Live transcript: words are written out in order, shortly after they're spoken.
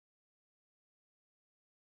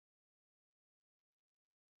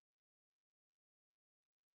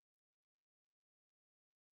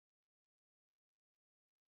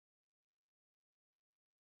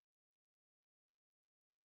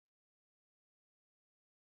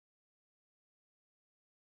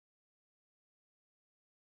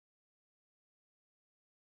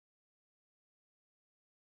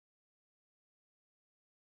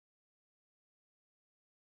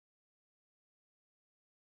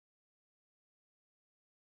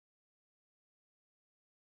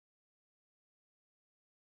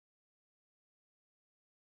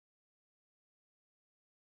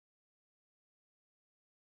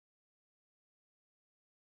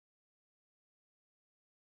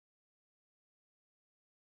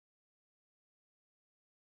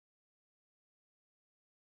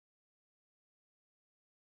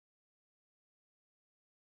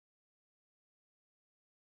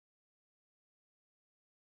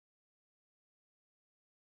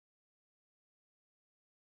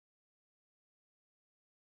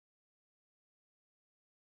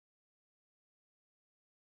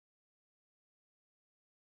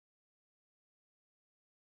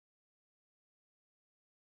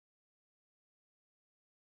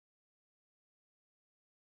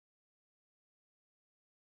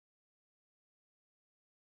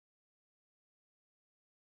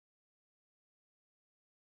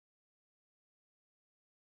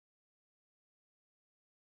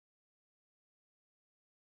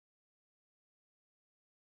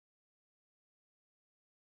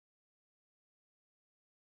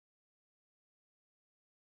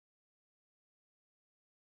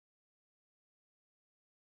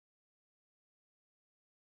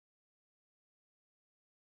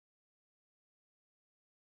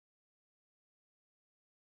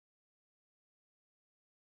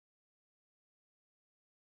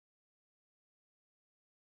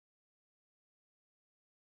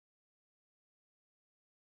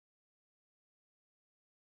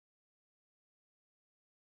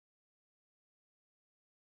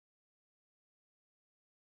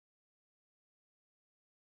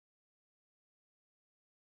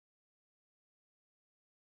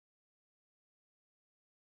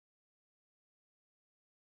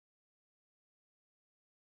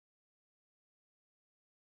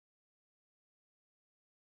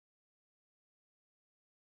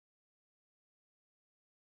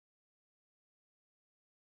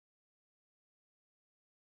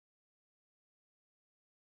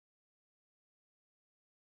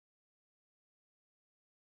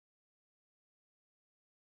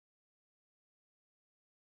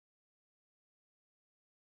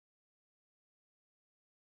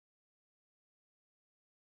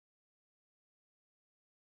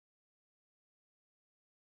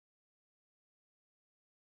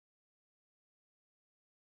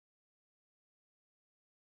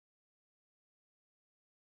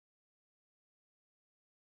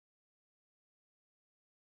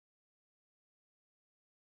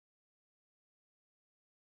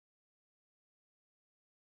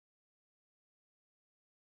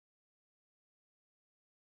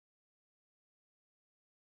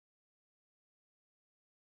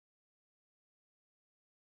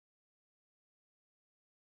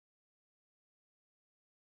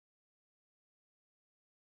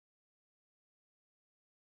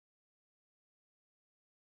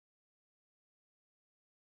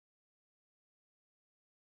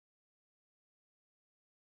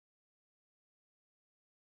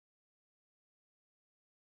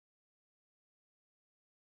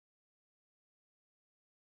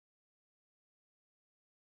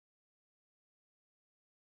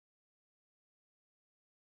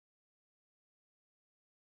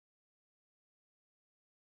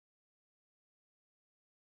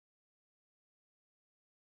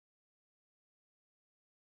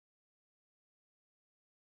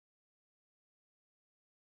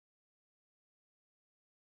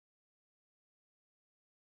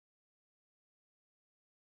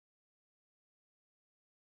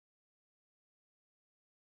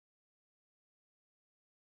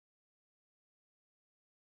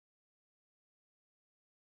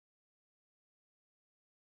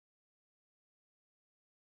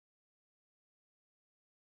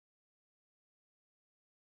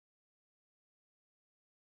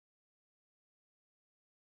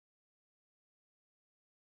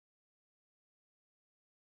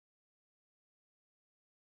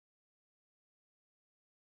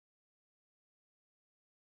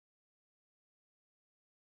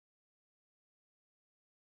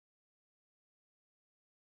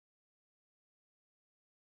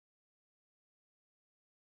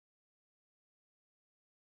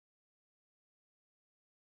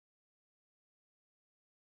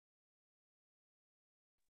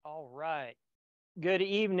All right. Good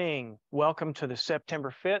evening. Welcome to the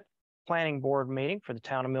September 5th Planning Board meeting for the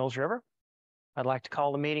town of Mills River. I'd like to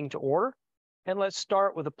call the meeting to order, and let's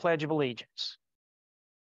start with a Pledge of Allegiance.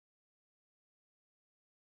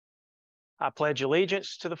 I pledge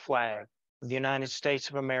allegiance to the flag of the United States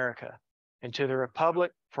of America and to the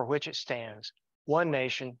republic for which it stands, one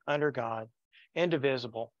nation under God,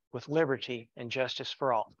 indivisible, with liberty and justice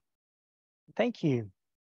for all. Thank you.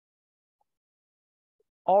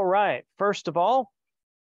 All right. First of all,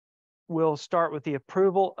 we'll start with the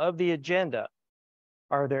approval of the agenda.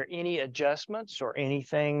 Are there any adjustments or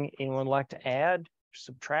anything anyone would like to add,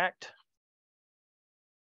 subtract?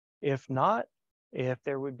 If not, if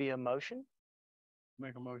there would be a motion.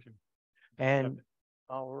 Make a motion. And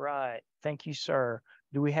all right, thank you, sir.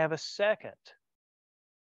 Do we have a second?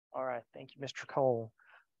 All right, thank you, Mr. Cole.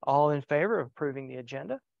 All in favor of approving the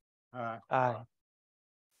agenda? Aye.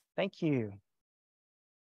 Thank you.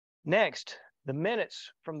 Next, the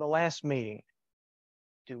minutes from the last meeting.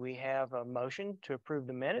 Do we have a motion to approve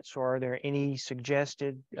the minutes, or are there any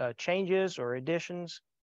suggested changes or additions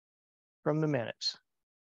from the minutes?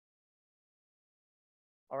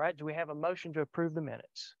 All right, do we have a motion to approve the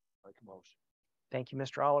minutes? Make a motion. Thank you,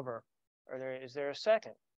 Mr. Oliver. Is there a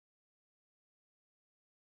second?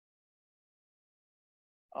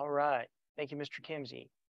 All right, thank you, Mr. Kimsey.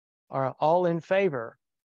 Are all in favor?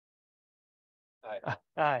 Aye.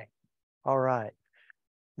 Aye. All right,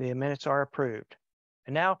 the minutes are approved.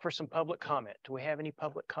 And now for some public comment. Do we have any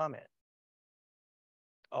public comment?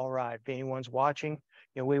 All right, if anyone's watching,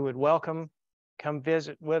 we would welcome, come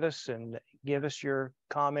visit with us and give us your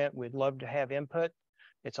comment. We'd love to have input.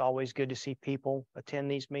 It's always good to see people attend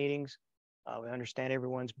these meetings. We understand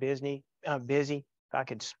everyone's busy. If I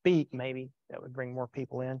could speak, maybe that would bring more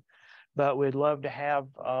people in, but we'd love to have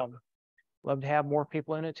more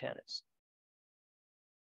people in attendance.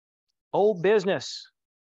 Old business.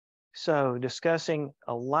 So discussing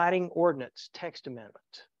a lighting ordinance text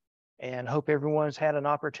amendment, and hope everyone's had an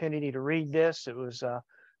opportunity to read this. It was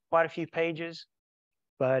quite a few pages,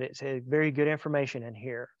 but it's a very good information in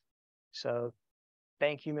here. So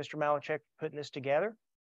thank you, Mr. Malachek, for putting this together.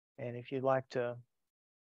 And if you'd like to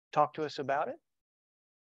talk to us about it,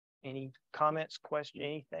 any comments, questions,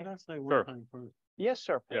 anything? Can I say one thing first? Yes,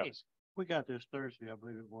 sir, please. Yeah. We got this Thursday, I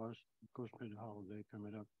believe it was. Of course, with the holiday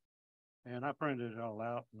coming up. And I printed it all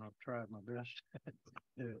out and I've tried my best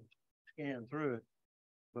to scan through it.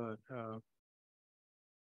 But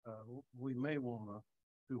we may want to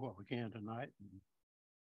do what we can tonight and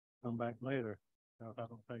come back later. I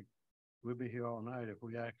don't think we'll be here all night if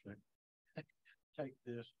we actually take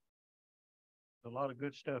this. There's a lot of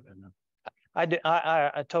good stuff in there.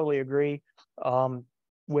 I totally agree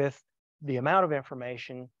with the amount of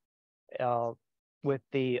information, with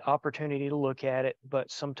the opportunity to look at it.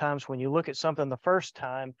 But sometimes when you look at something the first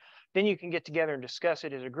time, then you can get together and discuss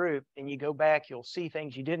it as a group, and you go back, you'll see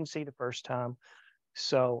things you didn't see the first time.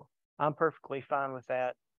 So I'm perfectly fine with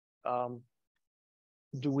that.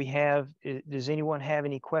 Does anyone have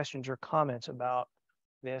any questions or comments about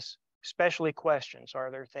this? Especially questions.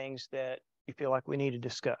 Are there things that you feel like we need to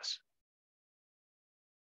discuss?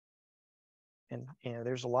 And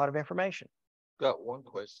there's a lot of information. Got one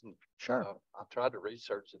question. Sure. I tried to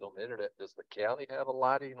research it on the internet. Does the county have a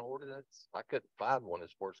lighting ordinance? I couldn't find one as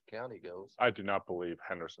far as county goes. I do not believe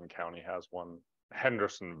Henderson County has one.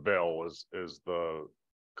 Hendersonville is the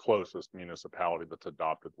closest municipality that's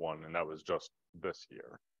adopted one, and that was just this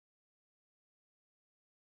year.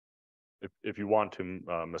 If you want to,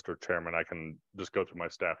 Mr. Chairman, I can just go through my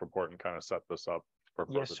staff report and kind of set this up for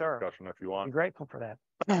further discussion if you want. I'm grateful for that.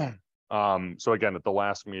 So again, at the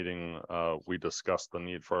last meeting, we discussed the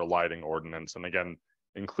need for a lighting ordinance. And again,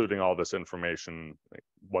 including all this information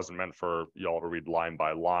wasn't meant for y'all to read line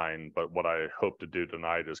by line, but what I hope to do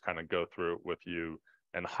tonight is kind of go through it with you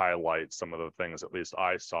and highlight some of the things, at least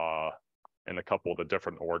I saw in a couple of the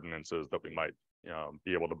different ordinances that we might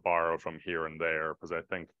be able to borrow from here and there, because I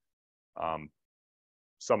think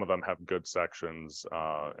some of them have good sections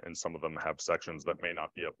and some of them have sections that may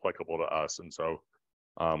not be applicable to us. And so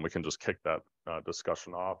we can just kick that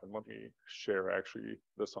discussion off. And let me share actually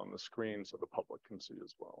this on the screen so the public can see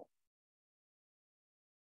as well.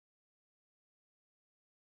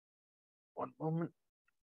 One moment.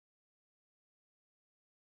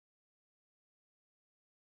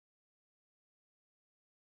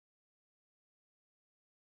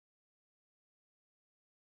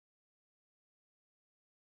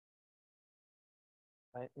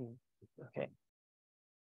 Okay.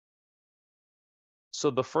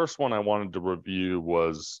 So the first one I wanted to review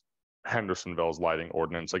was Hendersonville's lighting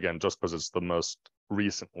ordinance, again, just because it's the most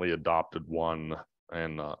recently adopted one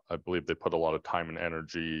and I believe they put a lot of time and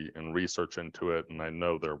energy and research into it. And I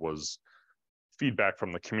know there was feedback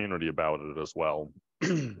from the community about it as well.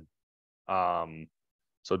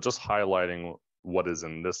 So just highlighting what is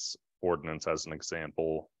in this ordinance as an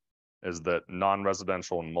example is that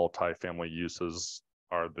non-residential and multifamily uses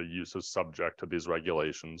are the uses subject to these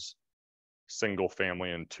regulations. Single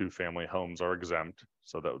family and two family homes are exempt.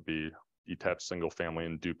 So that would be detached single family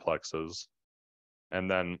and duplexes. And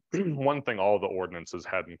then one thing all the ordinances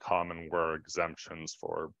had in common were exemptions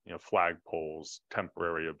for, flagpoles,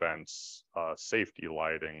 temporary events, safety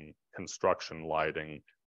lighting, construction lighting,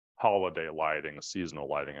 holiday lighting, seasonal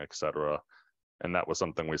lighting, etc. And that was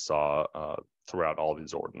something we saw throughout all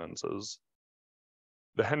these ordinances.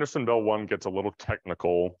 The Hendersonville one gets a little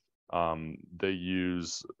technical. They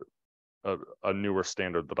use a newer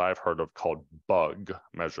standard that I've heard of called bug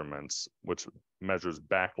measurements, which measures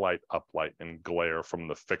backlight, uplight, and glare from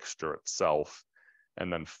the fixture itself.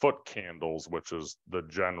 And then foot candles, which is the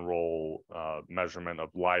general measurement of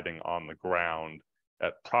lighting on the ground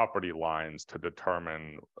at property lines to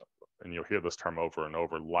determine, and you'll hear this term over and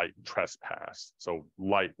over, light trespass. So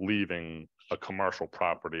light leaving a commercial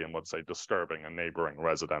property and, let's say, disturbing a neighboring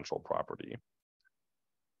residential property.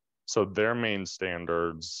 So their main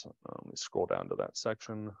standards, let me scroll down to that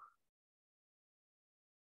section.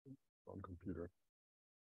 On computer.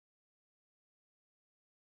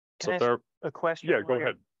 Can I So ask they're, a question? yeah, go here?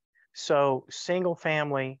 ahead. So single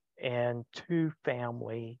family and two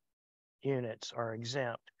family units are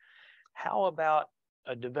exempt. How about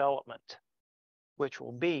a development, which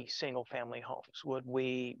will be single family homes? Would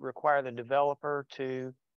we require the developer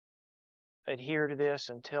to adhere to this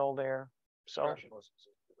until they're sold?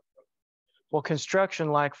 Well,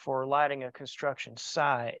 construction, like for lighting a construction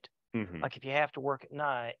site, Mhm. like if you have to work at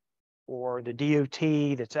night, or the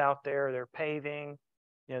DOT that's out there, they're paving,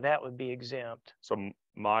 that would be exempt. So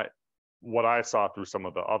what I saw through some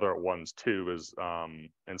of the other ones too is,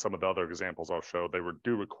 and some of the other examples I'll show, they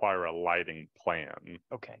do require a lighting plan.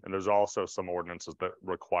 Okay. And there's also some ordinances that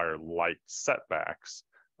require light setbacks.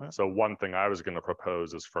 Huh? So one thing I was going to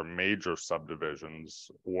propose is for major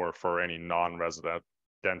subdivisions or for any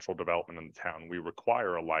non-residential development in the town, we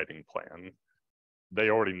require a lighting plan. They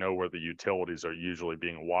already know where the utilities are usually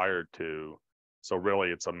being wired to. So really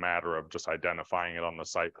it's a matter of just identifying it on the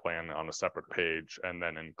site plan on a separate page and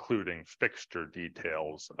then including fixture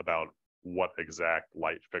details about what exact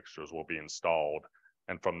light fixtures will be installed.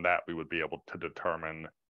 And from that, we would be able to determine,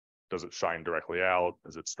 does it shine directly out?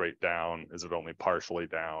 Is it straight down? Is it only partially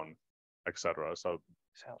down, etc. So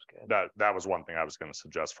Sounds good. that was one thing I was going to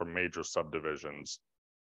suggest for major subdivisions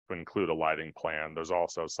to include a lighting plan. There's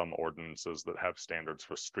also some ordinances that have standards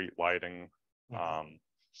for street lighting. Mhm.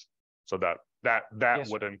 So that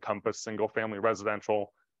Yes, would sir. encompass single family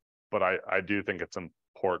residential. But I do think it's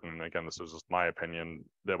important, and again, this is just my opinion,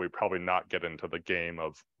 that we probably not get into the game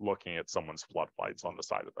of looking at someone's floodlights on the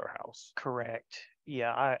side of their house. Correct.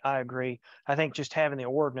 Yeah, I agree. I think just having the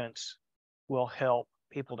ordinance will help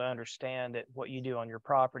people to understand that what you do on your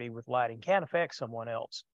property with lighting can affect someone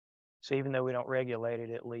else. So even though we don't regulate it,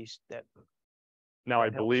 at least that. Now, I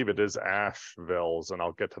That helps believe it people is Asheville's, and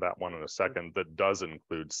I'll get to that one in a second, that does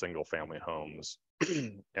include single family homes.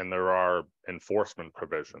 And there are enforcement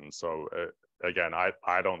provisions. So again,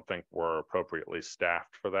 I don't think we're appropriately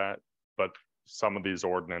staffed for that, but some of these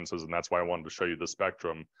ordinances, and that's why I wanted to show you the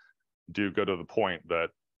spectrum, do go to the point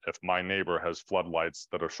that if my neighbor has floodlights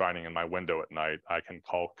that are shining in my window at night, I can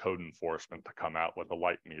call code enforcement to come out with a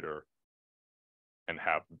light meter and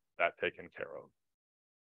have that taken care of.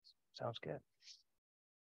 Sounds good.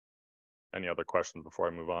 Any other questions before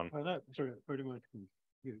I move on? Well, that pretty much,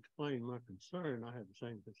 you explained my concern. I had the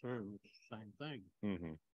same concern with the same thing.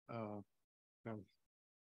 Mm-hmm. Because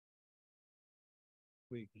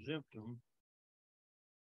we exempt them.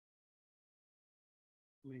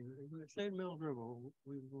 I mean, say Mills River,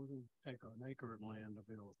 we were going to take an acre of land to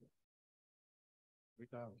build it.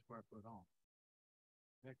 3,000 square foot home.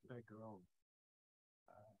 Next acre on.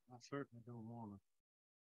 I certainly don't want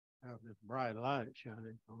to have this bright light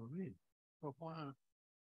shining on me. So why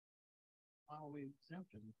are we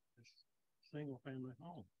exempting this single family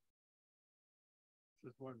home?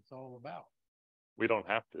 This is what it's all about. We don't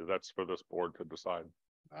have to. That's for this board to decide.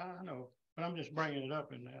 I know, but I'm just bringing it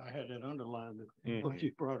up, and I had that underlined that what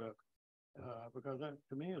you brought up, because that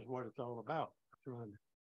to me is what it's all about. Trying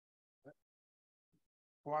to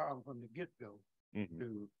acquire them from the get-go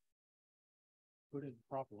to put in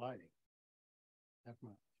proper lighting. That's my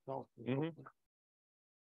thought.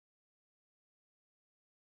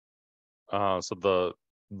 So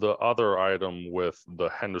The other item with the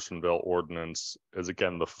Hendersonville ordinance is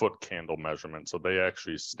again, the foot candle measurement. So they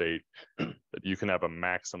actually state that you can have a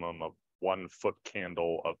maximum of 1 foot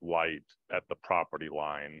candle of light at the property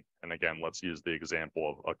line. And again, let's use the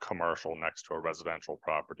example of a commercial next to a residential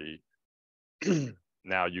property.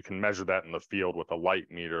 Now you can measure that in the field with a light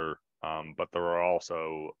meter, but there are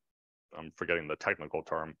also, I'm forgetting the technical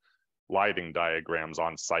term, lighting diagrams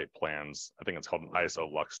on site plans. I think it's called an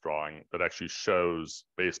ISO-Lux drawing that actually shows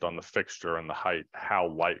based on the fixture and the height, how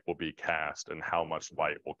light will be cast and how much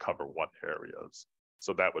light will cover what areas.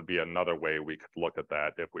 So that would be another way we could look at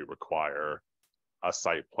that if we require a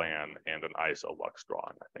site plan and an ISO-Lux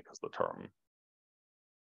drawing, I think is the term.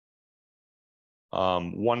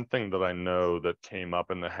 One thing that I know that came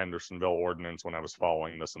up in the Hendersonville ordinance when I was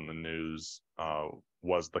following this in the news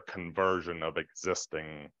was the conversion of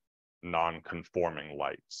existing non-conforming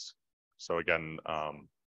lights. So again,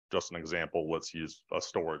 just an example, let's use a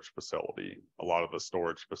storage facility. A lot of the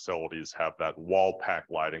storage facilities have that wall pack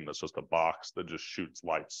lighting that's just a box that just shoots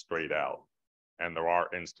lights straight out. And there are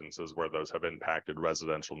instances where those have impacted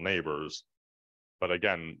residential neighbors. But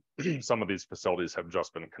again, some of these facilities have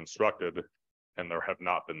just been constructed and there have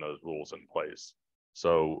not been those rules in place.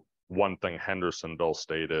 So one thing Hendersonville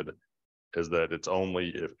stated is that it's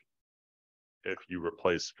only if you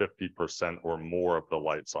replace 50% or more of the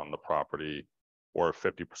lights on the property, or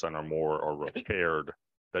 50% or more are repaired,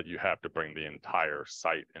 that you have to bring the entire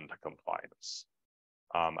site into compliance.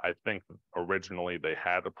 I think originally they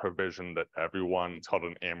had a provision that everyone, it's called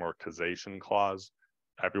an amortization clause.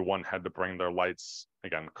 Everyone had to bring their lights,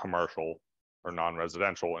 again, commercial or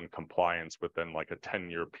non-residential, in compliance within like a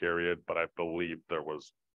 10-year period, but I believe there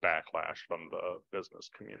was backlash from the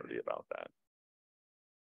business community about that.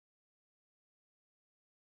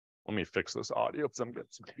 Let me fix this audio because I'm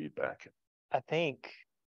getting some feedback. I think,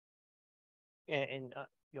 and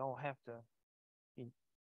y'all have to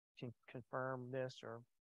confirm this, or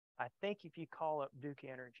I think if you call up Duke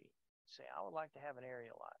Energy, say, I would like to have an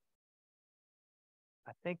area light.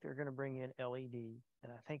 I think they're going to bring in LED,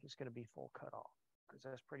 and I think it's going to be full cutoff because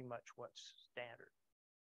that's pretty much what's standard.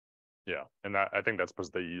 Yeah, and I think that's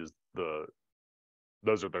because they use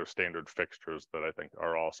those are their standard fixtures that I think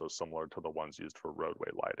are also similar to the ones used for roadway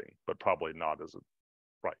lighting, but probably not as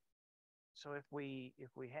right. So if we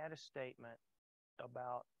had a statement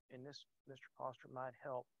about, and this Mr. Foster might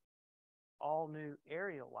help, all new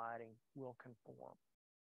area lighting will conform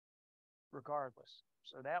regardless.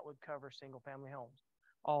 So that would cover single family homes,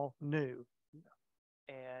 all new.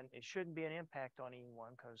 And it shouldn't be an impact on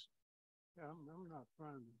anyone because I'm not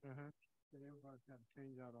trying to that everybody's got to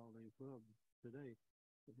change out all these bulbs today.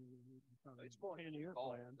 It's more in your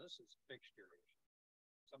plan. This is fixture issue.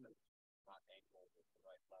 Some of it's not angled at the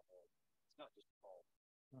right level. It's not just bulb.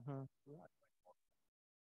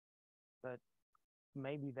 But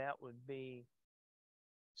maybe that would be,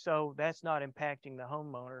 so that's not impacting the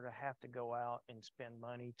homeowner to have to go out and spend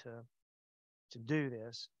money to do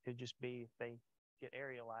this. It'd just be if they get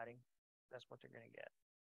area lighting, that's what they're going to get.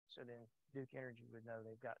 So then Duke Energy would know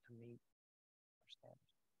they've got to meet their standards.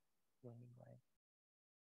 Anyway,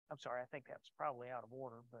 I'm sorry, I think that's probably out of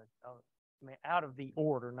order, but I mean, out of the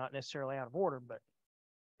order, not necessarily out of order, but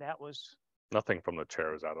that was. Nothing from the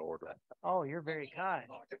chair is out of order. Oh, you're very kind.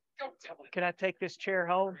 Can I take this chair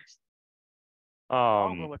home?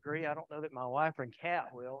 Will agree. I don't know that my wife and cat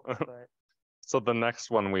will, but. So the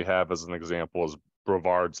next one we have as an example is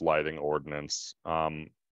Brevard's lighting ordinance.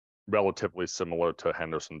 Relatively similar to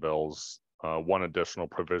Hendersonville's. One additional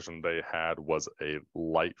provision they had was a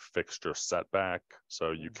light fixture setback.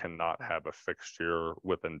 So you cannot have a fixture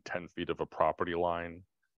within 10 feet of a property line.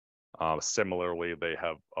 Similarly, they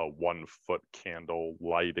have a 1 foot candle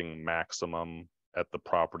lighting maximum at the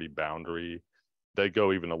property boundary. They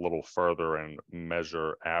go even a little further and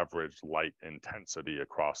measure average light intensity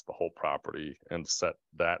across the whole property and set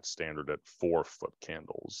that standard at 4 foot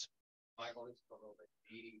candles. Michael, it's a little bit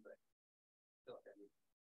needy, but I feel like I need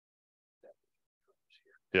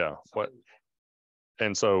that. Yeah, what?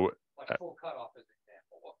 And so like full cutoff as an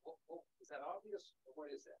example. What is that obvious? Or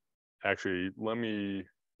what is that? Actually, let me.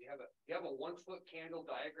 You have a 1 foot candle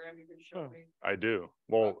diagram you can show me? I do.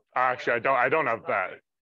 Well, actually, I don't have that.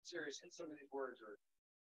 Serious, some of these words are.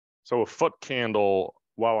 So a foot candle,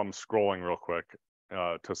 while I'm scrolling real quick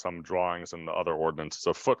to some drawings and the other ordinances,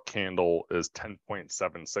 a foot candle is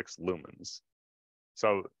 10.76 lumens.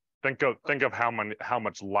 So think of how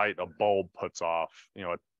much light a bulb puts off, you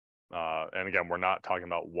know, and again, we're not talking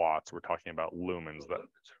about watts, we're talking about lumens. That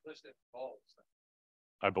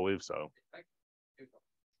I believe so.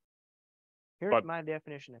 Here's my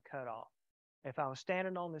definition of cutoff. If I was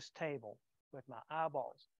standing on this table with my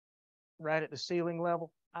eyeballs right at the ceiling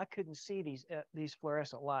level. I couldn't see these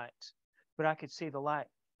fluorescent lights, but I could see the light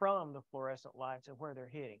from the fluorescent lights and where they're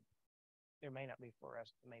hitting. There may not be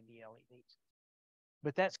fluorescent, it may be LEDs,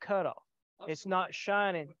 but that's cutoff. It's not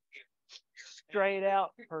shining straight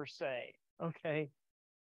out per se. Okay.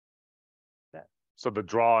 So the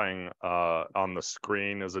drawing on the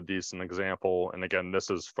screen is a decent example. And again,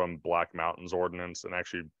 this is from Black Mountain's ordinance. And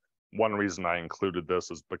actually, one reason I included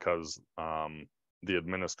this is because the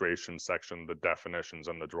administration section, the definitions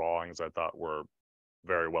and the drawings I thought were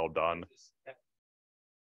very well done.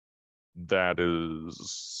 That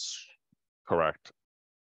is correct.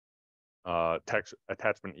 Text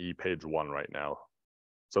attachment E, page 1 right now.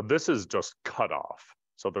 So this is just cutoff.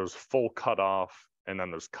 So there's full cutoff and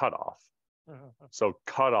then there's cutoff. So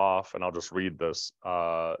cutoff, and I'll just read this,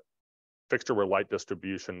 fixture where light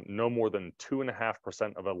distribution, no more than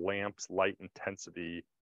 2.5% of a lamp's light intensity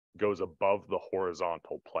goes above the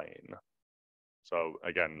horizontal plane. So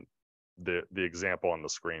again, the example on the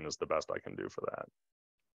screen is the best I can do for that.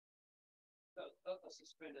 A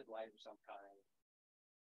suspended light of some kind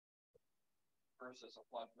versus a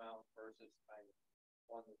flood mount versus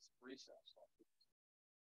one that's recessed.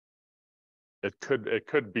 It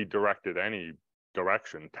could be directed any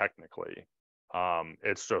direction technically.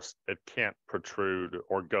 It's just it can't protrude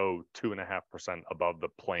or go 2.5% above the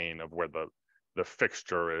plane of where the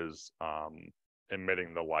fixture is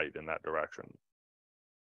emitting the light in that direction.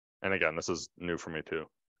 And again, this is new for me too.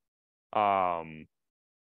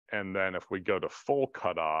 And then if we go to full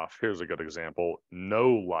cutoff, here's a good example. No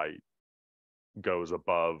light goes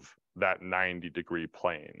above that 90-degree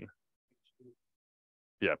plane.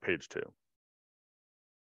 Yeah, page 2.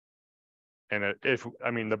 And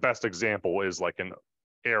I mean, the best example is like an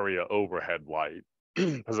area overhead light,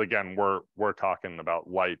 because again, we're talking about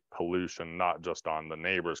light pollution, not just on the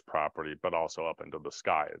neighbor's property, but also up into the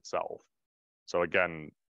sky itself. So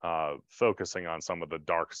again, focusing on some of the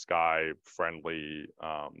dark sky friendly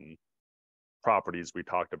properties we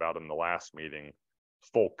talked about in the last meeting,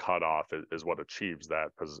 full cutoff is what achieves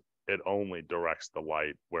that, because it only directs the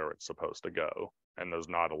light where it's supposed to go. And there's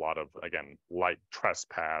not a lot of, again, light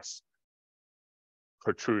trespass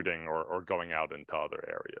protruding or going out into other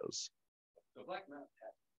areas. So Black Mountain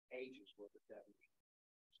has pages worth of definitions.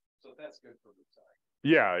 So that's good for the site.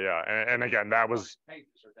 Yeah. And again, that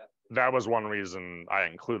was one reason I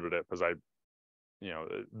included it, because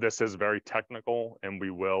this is very technical, and we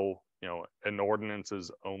will, an ordinance is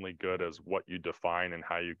only good as what you define and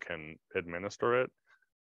how you can administer it.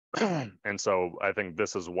 And so I think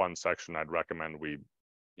this is one section I'd recommend we,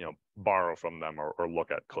 borrow from them or look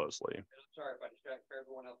at closely. Sorry if I distract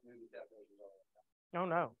everyone else knew the definitions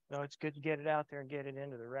already. No, it's good to get it out there and get it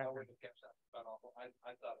into the record.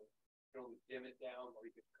 I thought it would dim it down, or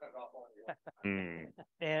you could cut it off on your.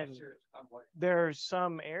 And there's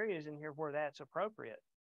some areas in here where that's appropriate.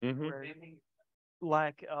 Where,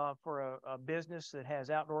 like for a business that has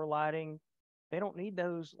outdoor lighting, they don't need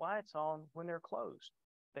those lights on when they're closed.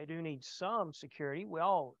 They do need some security. We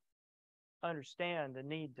all understand the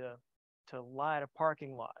need to light a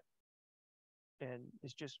parking lot. And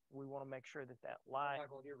it's just, we want to make sure that light.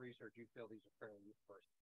 Michael, in your research, you feel these are fairly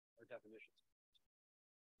universal or definitions.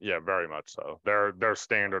 Yeah, very much so. They're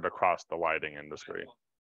standard across the lighting industry.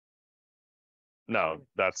 No,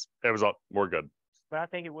 we're good. But I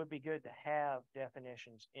think it would be good to have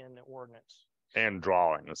definitions in the ordinance. And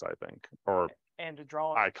drawings, I think, or and to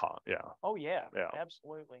draw icon. Yeah. Oh yeah,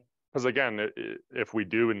 absolutely. Because again, if we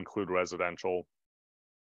do include residential,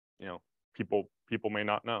 people may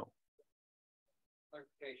not know.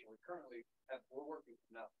 Clarification: we're working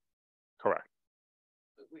now. Correct.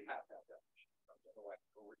 We have to have definition. Otherwise,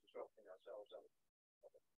 we're just opening ourselves up.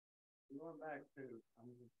 Going back to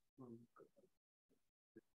from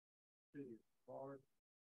city of Brevard.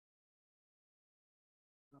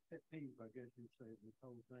 Not pet peeve, I guess you'd say this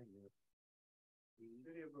whole thing is. The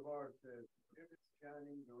city of Brevard says if it's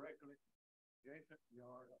shining directly adjacent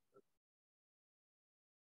yard.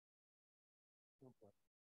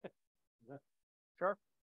 Sure.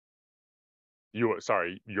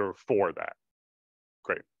 You're for that.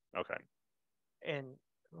 Great. Okay. And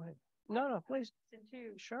go ahead. No, please.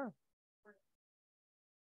 Sure.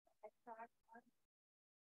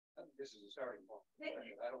 This is a starting point.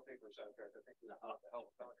 I don't think we're sidetracked. I think we're the help.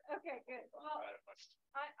 Okay, good. Well,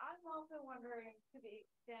 I'm also wondering to the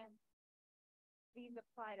extent these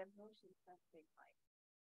apply to motion sensing lights.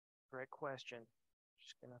 Great question.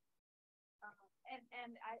 Just gonna.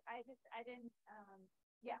 And I didn't,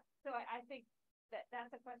 so I think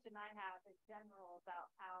that's a question I have in general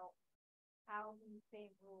about how these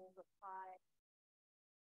same rules apply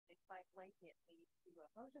it's like it leads to a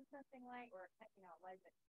motion sensing light or, you know, light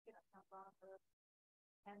that, you know, comes on for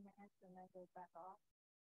 10 minutes and then goes back off.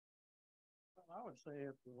 Well, I would say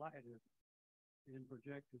if the light is in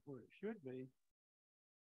projected where it should be,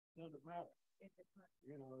 doesn't matter. If it's not,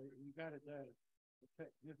 You know, you got it there to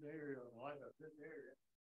protect this area or light up this area.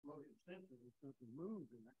 Motion sensitive if something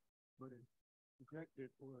moves in it, but it's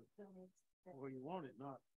projected still needs to- where you want it,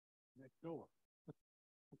 not next door.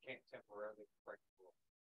 We can't temporarily break the rule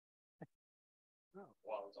No.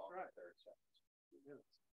 while it's on the Right. third sentence. Yeah.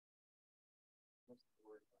 What's the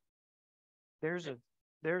word?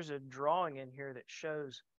 There's a drawing in here that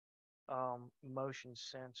shows motion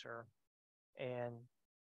sensor and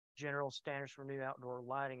general standards for new outdoor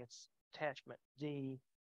lighting. It's attachment D.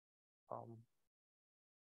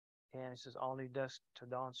 And it says all new dusk to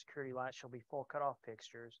dawn security lights shall be full cutoff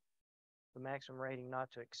fixtures. The maximum rating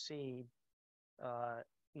not to exceed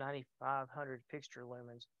 9,500 fixture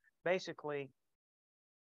lumens. Basically,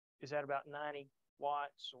 is that about 90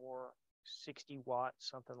 watts or 60 watts,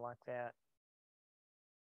 something like that?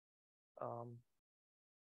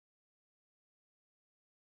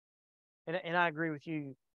 And I agree with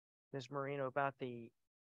you, Ms. Marino, about the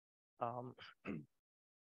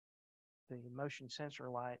the motion sensor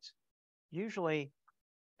lights. Usually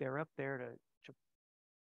they're up there to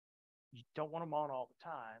you don't want them on all the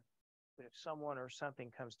time, but if someone or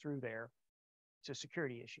something comes through there, it's a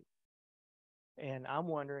security issue. And I'm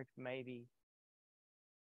wondering if maybe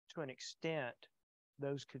to an extent,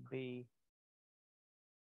 those could be,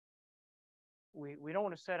 we don't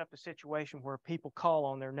want to set up a situation where people call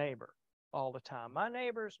on their neighbor all the time. My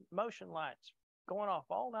neighbor's motion lights going off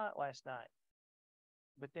all night last night.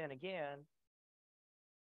 But then again,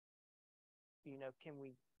 you know, can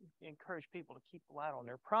we encourage people to keep the light on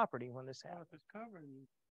their property when this Well, happens? if it's covering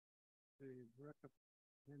the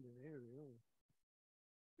recommended area, it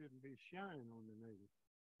shouldn't be shining on the neighbor,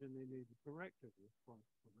 then they need to correct it. What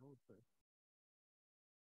I would say.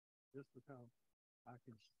 Just because I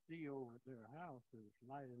can see over at their house and it's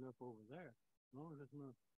lighting up over there, as long as it's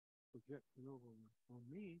not projecting over on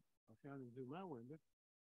me or shining through my window,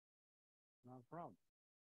 not a problem.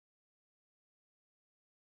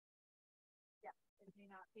 It may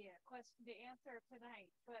not be a question to answer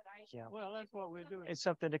tonight, but I. Yeah. Well, that's what we're doing. It's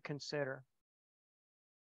something to consider.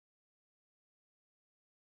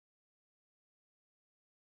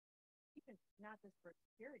 Even not just for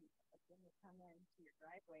security, but when you come into your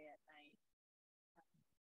driveway at night.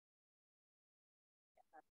 Yeah,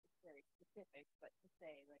 that's very specific, but to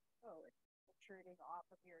say like, oh, it's protruding off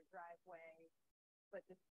of your driveway, but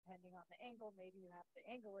just depending on the angle, maybe you have to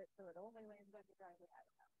angle it so it only lands on your driveway. I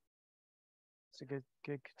don't know. It's a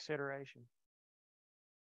good consideration.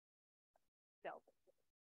 Delve.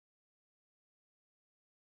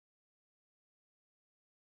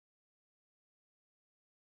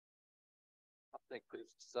 I think this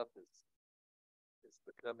stuff is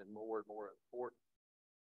becoming more and more important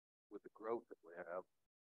with the growth that we have.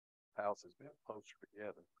 Houses being closer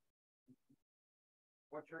together.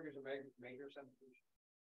 What triggers a major subdivision?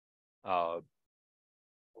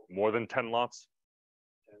 More than 10 lots.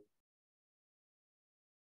 10.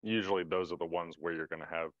 Usually those are the ones where you're gonna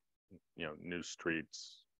have, you know, new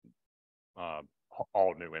streets,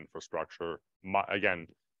 all new infrastructure. Again,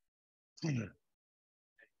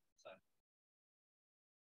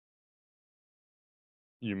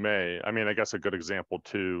 you may, I mean, I guess a good example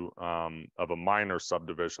too, of a minor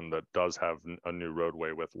subdivision that does have a new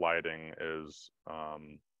roadway with lighting is,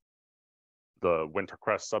 the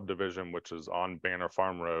Wintercrest subdivision, which is on Banner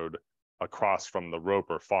Farm Road across from the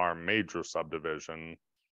Roper Farm major subdivision.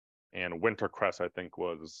 And Wintercrest, I think,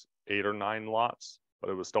 was 8 or 9 lots,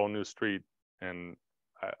 but it was still a new street. And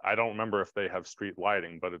I don't remember if they have street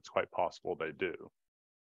lighting, but it's quite possible they do.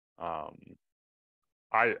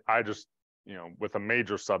 I just, you know, with a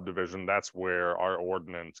major subdivision, that's where our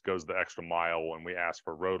ordinance goes the extra mile when we ask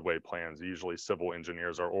for roadway plans. Usually civil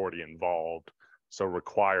engineers are already involved. So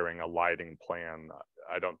requiring a lighting plan,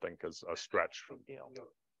 I don't think is a stretch.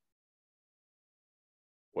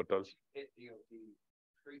 What does? It DOT,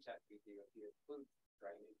 streets have to be DOT include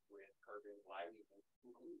drainage with curbing, lighting.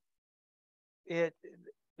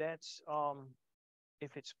 That's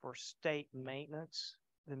if it's for state maintenance,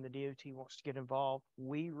 then the DOT wants to get involved.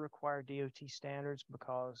 We require DOT standards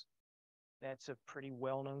because that's a pretty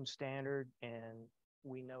well-known standard and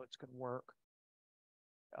we know it's going to work.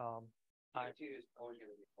 DOT is always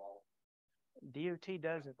gonna be involved. DOT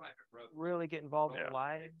doesn't Private road. really get involved in Yeah.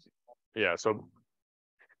 lighting. Yeah, so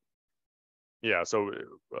Yeah, so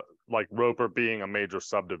like Roper being a major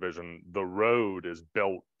subdivision, the road is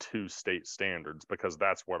built to state standards because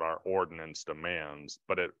that's what our ordinance demands,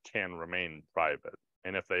 but it can remain private.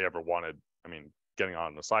 And if they ever wanted, I mean, getting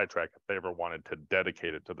on the sidetrack, if they ever wanted to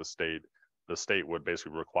dedicate it to the state would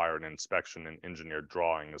basically require an inspection and engineered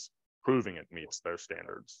drawings proving it meets their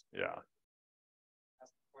standards. Yeah.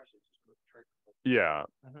 Ask the question, just with the trigger. Yeah.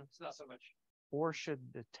 It's not so much, Or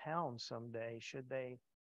should the town someday,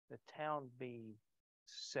 the town be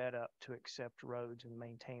set up to accept roads and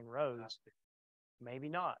maintain roads? Maybe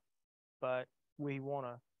not, but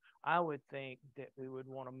I would think that we would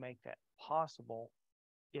want to make that possible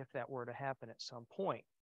if that were to happen at some point.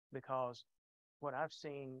 Because what I've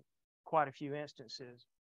seen quite a few instances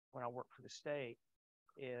when I worked for the state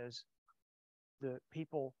is the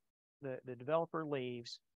developer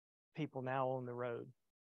leaves, people now own the road.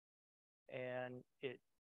 And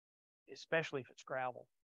especially if it's gravel,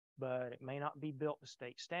 but it may not be built to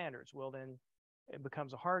state standards. Well, then it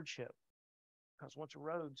becomes a hardship because once a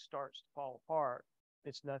road starts to fall apart,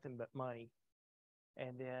 it's nothing but money.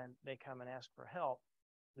 And then they come and ask for help.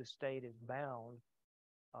 The state is bound.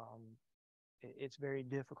 It's very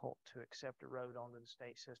difficult to accept a road onto the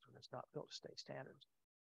state system that's not built to state standards.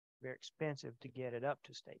 Very expensive to get it up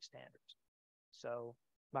to state standards. So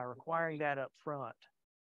by requiring that up front,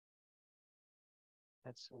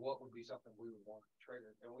 that's what would be something we would want to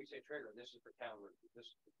trigger? And when we say trigger, this is for town review, this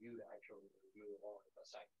is for you to actually review along a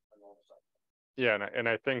site, a normal site. Yeah, and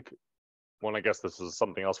I think, well, I guess this is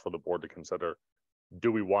something else for the board to consider.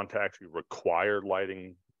 Do we want to actually require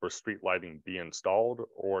lighting or street lighting be installed?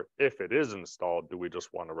 Or if it is installed, do we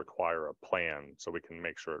just want to require a plan so we can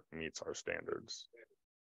make sure it meets our standards?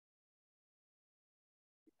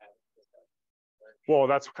 Well,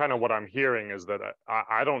 that's kind of what I'm hearing is that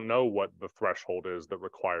I don't know what the threshold is that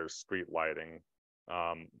requires street lighting.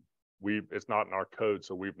 It's not in our code,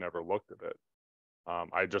 so we've never looked at it.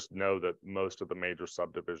 I just know that most of the major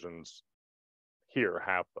subdivisions here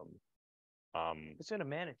have them. it's an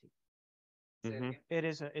amenity. Mhm.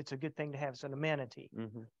 It's a good thing to have. It's an amenity,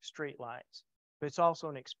 Mhm. street lights, but it's also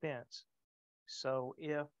an expense. So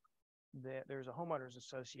if there's a homeowners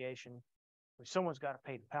association, someone's got to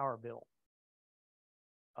pay the power bill.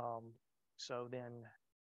 So then,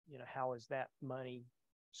 how is that money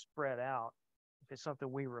spread out? If it's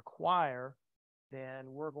something we require,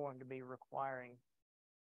 then we're going to be requiring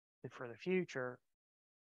that for the future,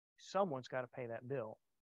 someone's got to pay that bill.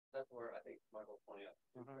 That's where I think Michael's pointing out,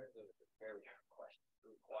 it's a very different question.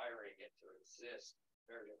 Requiring it to exist,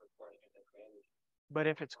 very different question than managing. But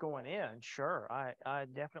if it's going in, sure, I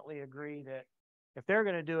definitely agree that if they're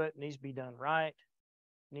going to do it, it needs to be done right,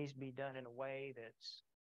 it needs to be done in a way that's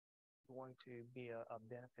going to be a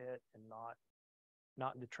benefit and not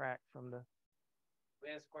detract from the. Let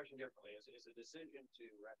me ask the question differently. Is a decision to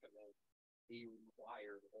recommend be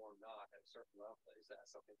required or not at a certain level, is that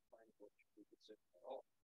something the planning board should be considering at all?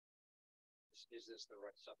 Is this the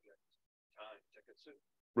right subject time to consider?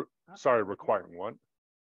 Sorry, requiring what?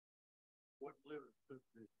 What lives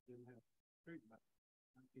didn't have street lights?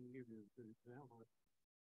 I can give you a good example.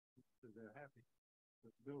 So they're happy.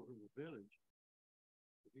 But built in the village.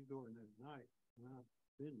 If you go in there at night, and I've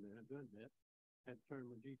been there, done that, had to turn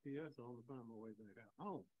my GPS on to find my way back out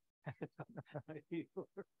home. But they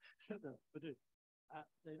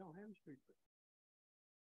don't have a street light.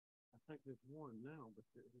 I think there's one now, but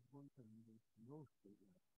there's one time there's no street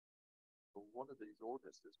light. But one of these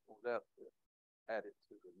ordinances pulled out to add it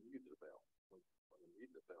to the new development. When the new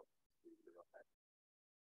development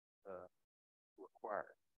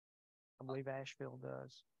required. I believe Asheville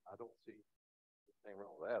does. I don't see anything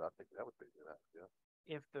wrong with that. I think that would be a good idea.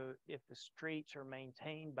 If the streets are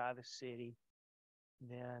maintained by the city,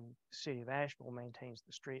 then the city of Asheville maintains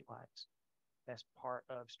the street lights. That's part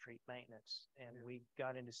of street maintenance. And we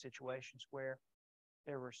got into situations where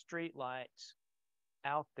there were street lights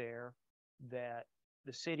out there that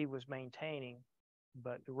the city was maintaining,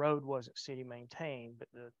 but the road wasn't city maintained, but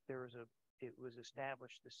it was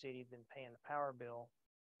established the city had been paying the power bill.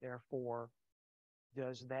 Therefore,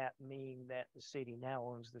 does that mean that the city now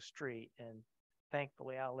owns the street? And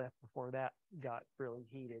thankfully I left before that got really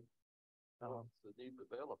heated. Well, it's the new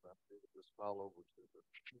development, it would just fall over to the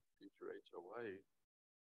future HOA.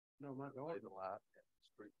 No, my Lay daughter the light at the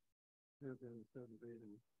street. lived in a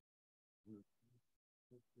subdivision.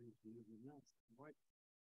 White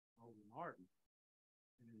over Martin.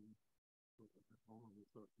 And with the homeowners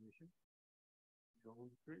association, go on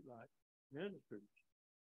the street light and the street.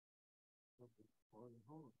 Or the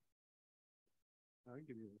home. I'll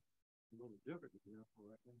give you a little different example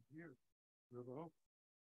right down here. River Oak.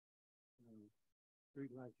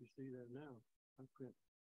 street lights you see there now, I spent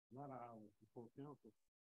a lot of hours before council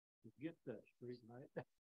to get that street light.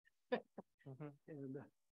 Mhm. And,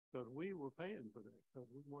 cause we were paying for that, cause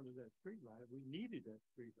we wanted that street light, we needed that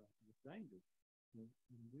street light, it was dangerous. And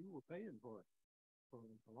we were paying for it for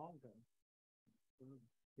a long time. So it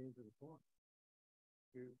came to the point.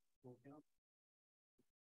 Here, full council.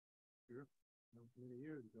 Here, many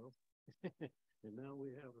years ago. And now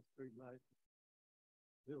we have a street light.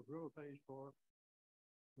 Bill Brewer pays for it,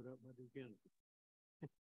 put up by Duke Energy.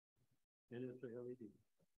 And it's a LED.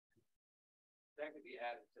 That could be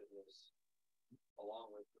added to this,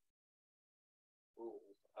 along with the rules,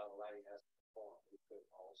 of how the lighting has to perform. We could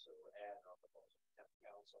also add on the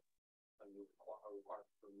council, a new requirement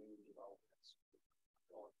for new developments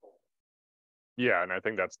going forward. Yeah, and I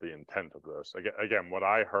think that's the intent of this. Again, what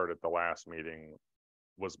I heard at the last meeting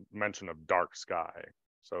was mention of dark sky.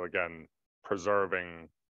 So again, preserving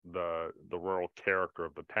the rural character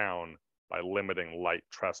of the town by limiting light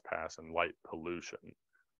trespass and light pollution.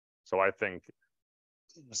 So I think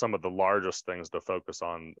some of the largest things to focus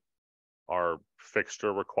on are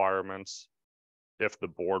fixture requirements. If the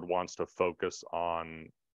board wants to focus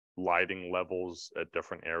on lighting levels at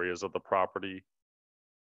different areas of the property.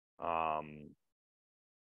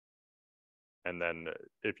 And then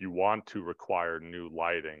if you want to require new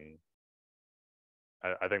lighting,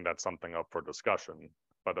 I think that's something up for discussion.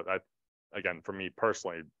 But again, for me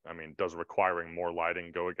personally, I mean, does requiring more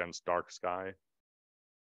lighting go against dark sky?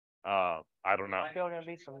 I don't know. Still gonna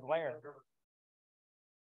be some glare.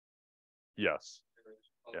 Yes,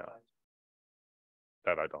 Yeah.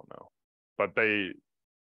 that I don't know. But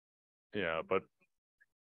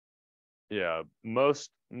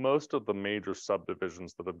most of the major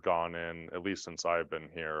subdivisions that have gone in, at least since I've been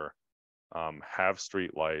here, have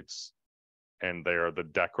streetlights, and they are the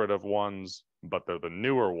decorative ones, but they're the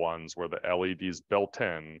newer ones where the LED's built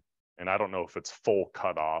in. And I don't know if it's full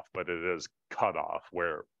cutoff, but it is cutoff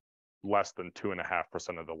where less than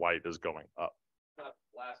 2.5% of the light is going up. Not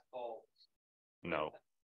last fall. No.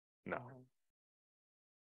 Mhm.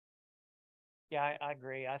 Yeah, I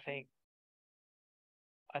agree. I think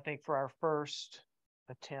for our first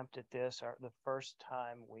attempt at this, or the first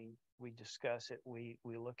time we discuss it, we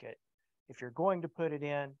look at, if you're going to put it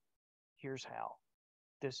in, here's how.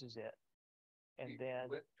 This is it. And then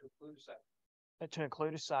To include a second. to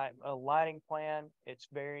include a lighting plan, it's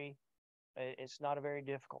not a very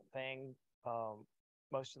difficult thing.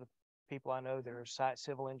 Most of the people I know that are site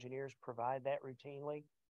civil engineers provide that routinely.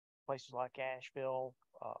 Places like Asheville,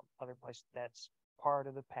 other places, that's part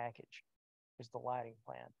of the package is the lighting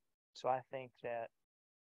plan. So I think that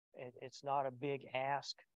it's not a big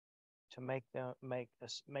ask to make a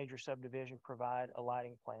major subdivision provide a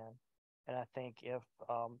lighting plan. And I think if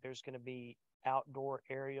there's going to be outdoor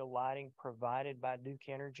area lighting provided by Duke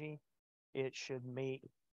Energy, it should meet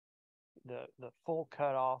the full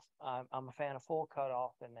cutoff. I'm a fan of full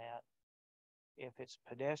cutoff in that. If it's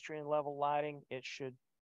pedestrian level lighting, it should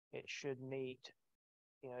meet,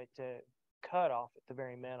 it's a cutoff at the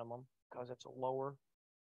very minimum, because it's a lower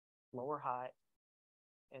height.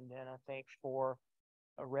 And then I think for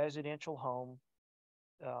a residential home,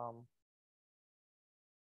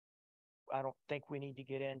 I don't think we need to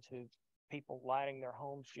get into people lighting their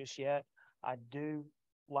homes just yet. I do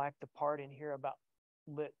like the part in here about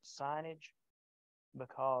lit signage,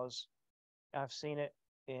 because I've seen it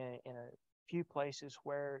in a few places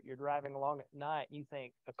where you're driving along at night, you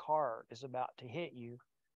think a car is about to hit you,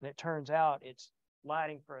 and it turns out it's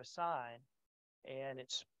lighting for a sign, and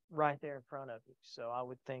it's right there in front of you. So I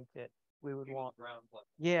would think that we would want, Ground flood.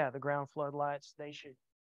 yeah, the ground floodlights, they should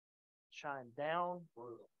shine down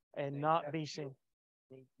Brutal. and They not have be to shield.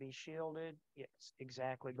 be shielded. Yes,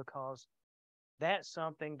 exactly, because that's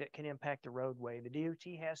something that can impact the roadway. The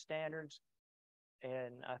DOT has standards,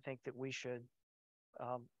 and I think that we should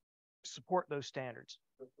support those standards.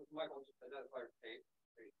 Michael, another clarification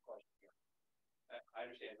question here. I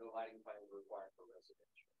understand no lighting plan is required for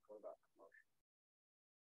residential. What about commercial?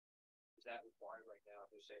 Is that required right now?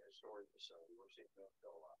 If you say a storage facility, we're seeing that go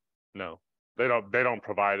up. No, they don't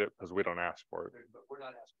provide it because we don't ask for it. But we're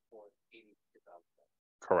not asking for it.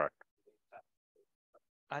 Correct.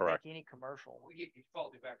 I Correct. think any commercial, You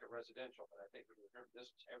followed me back to residential, but I think we remember this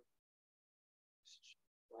is every.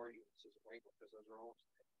 Storage units is great because those are all.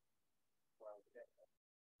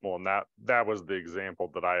 Well, and that was the example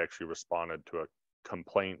that I actually responded to a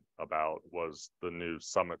complaint about, was the new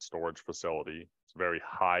Summit storage facility. It's very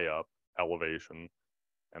high up elevation,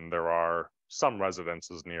 and there are some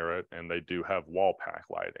residences near it, and they do have wall pack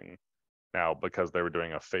lighting. Now, because they were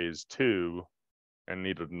doing a phase 2, and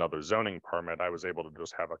needed another zoning permit, I was able to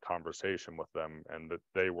just have a conversation with them and that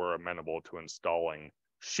they were amenable to installing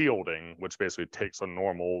shielding, which basically takes a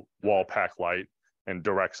normal wall pack light and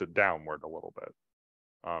directs it downward a little bit.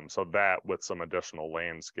 So that with some additional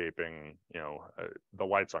landscaping, the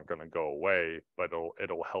lights aren't going to go away, but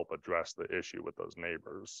it'll help address the issue with those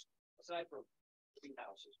neighbors. Aside from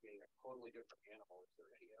greenhouses being a totally different animal, is there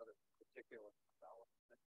any other particular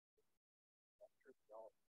development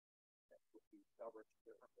that would be covered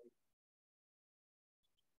differently?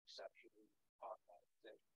 Exceptionally, talk about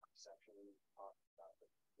it, exceptionally talk about it,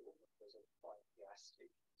 doesn't apply to gas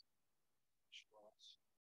stations, restaurants,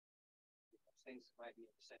 things that might be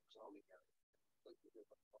in the same zoning area.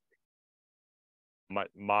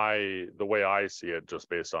 The way I see it, just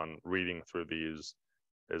based on reading through these,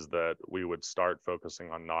 is that we would start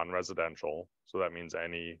focusing on non-residential. So that means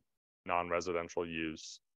any non-residential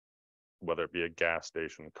use, whether it be a gas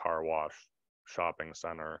station, car wash, shopping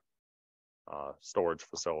center, storage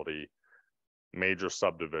facility, major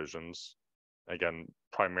subdivisions, again,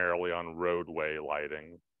 primarily on roadway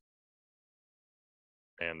lighting.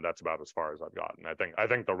 And that's about as far as I've gotten. I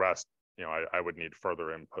think the rest, I would need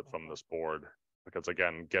further input from this board, because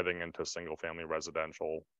again, getting into single family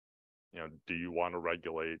residential, do you want to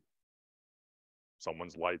regulate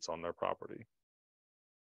someone's lights on their property?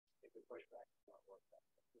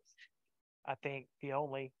 I think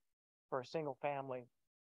for a single family,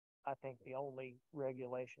 I think the only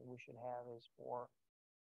regulation we should have is for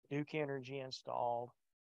Duke Energy installed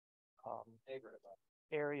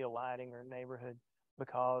area lighting or neighborhood,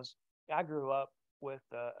 because I grew up with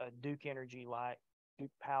a Duke Energy light,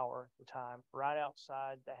 Duke Power at the time, right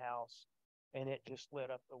outside the house, and it just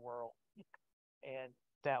lit up the world. And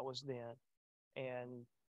that was then. And,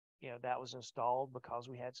 that was installed because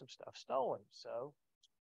we had some stuff stolen. So,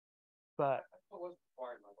 but. What was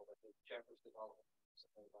required, Michael, that the Jeffers development?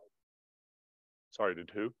 Sorry, did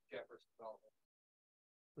who? Jeffers development.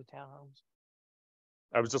 The townhomes.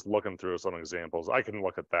 I was just looking through some examples. I can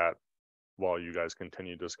look at that while you guys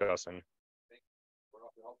continue discussing.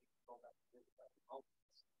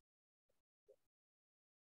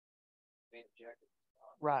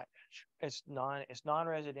 Right. It's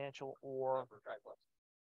non-residential or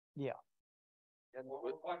yeah. And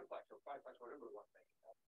quadruplex or quadruplex, whatever we want to make it.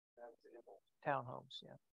 That's the impulse. Townhomes,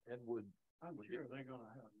 yeah. And would, I'm sure they're gonna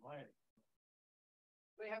have lighting.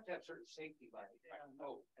 They have to have certain safety lighting.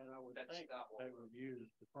 Oh, And I would that's think not they what. would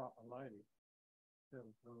use the proper lighting. Instead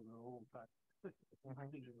of throwing the old type.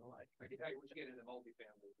 Light. I can tell you, once you get into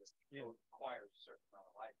multifamily, this requires a certain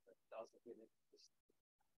amount of light, but it doesn't get into this.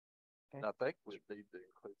 and I think we need to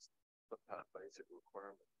include some kind of basic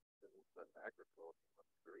requirement in agriculture,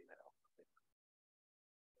 greenhouse.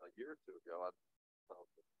 A year or two ago, I saw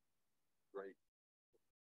the great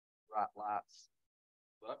bright lights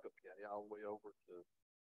up County all the way over to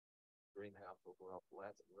greenhouse over off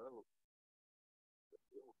Lansing Road. It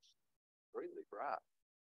was really bright.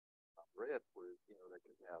 I read where, they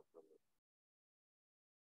could have some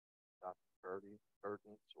curtains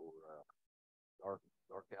or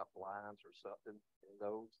dark out blinds or something in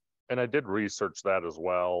those. And I did research that as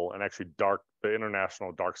well. And actually the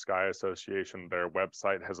International Dark Sky Association, their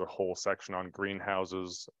website has a whole section on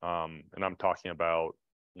greenhouses. And I'm talking about,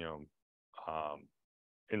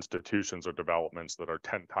 institutions or developments that are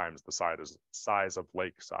 10 times the size of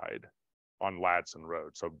Lakeside on Ladson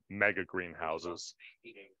Road. So mega greenhouses.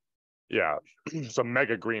 Yeah. So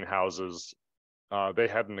mega greenhouses. They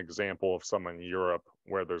had an example of some in Europe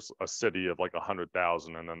where there's a city of like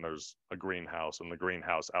 100,000 and then there's a greenhouse and the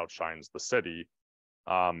greenhouse outshines the city.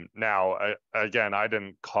 Now, again, I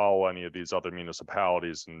didn't call any of these other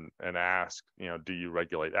municipalities and ask, do you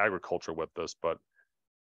regulate agriculture with this? But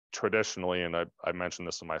traditionally, and I mentioned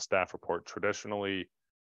this in my staff report, traditionally,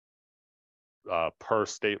 per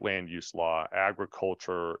state land use law,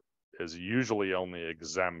 agriculture is usually only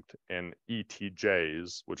exempt in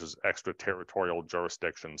ETJs, which is extraterritorial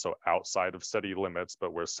jurisdiction, so outside of city limits,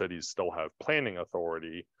 but where cities still have planning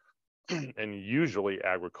authority. And usually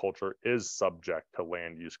agriculture is subject to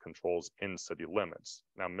land use controls in city limits.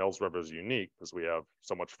 Now, Mills River is unique because we have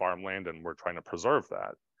so much farmland and we're trying to preserve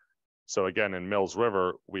that. So again, in Mills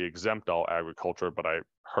River, we exempt all agriculture, but I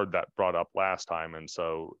heard that brought up last time. And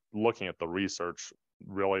so looking at the research,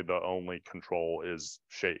 really the only control is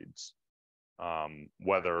shades,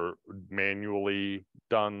 whether manually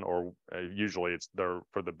done or usually it's there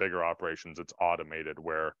for the bigger operations, it's automated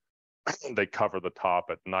where they cover the top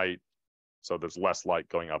at night. So there's less light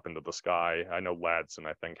going up into the sky. I know Ladson,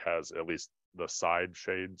 I think, has at least the side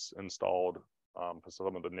shades installed for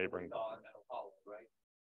some of the neighboring. Right?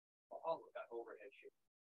 Apollo got overhead shade.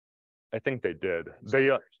 I think they did.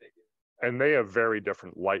 And they have very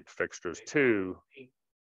different light fixtures too.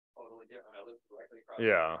 Totally different. I live directly across.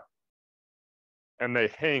 Yeah. And they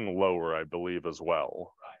hang lower, I believe, as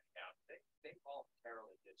well. Right, yeah, they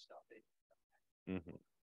voluntarily did stuff. They, Mhm.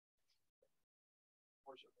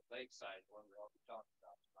 portion of the lakeside, one we already talked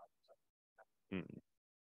about. Mhm.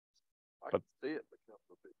 I But- can see it becomes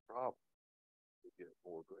a big problem. We get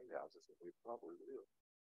more greenhouses than we probably will.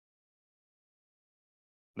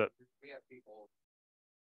 We have people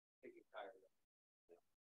taking tired of it.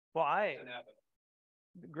 Well, And having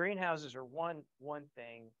greenhouses are one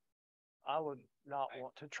thing. I would not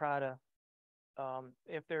want to try to,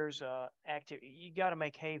 if there's activity, you got to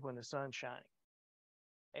make hay when the sun's shining.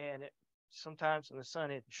 And sometimes when the sun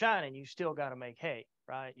isn't shining, you still got to make hay,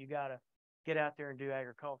 right? You got to get out there and do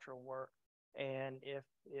agricultural work. And if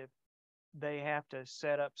they have to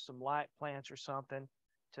set up some light plants or something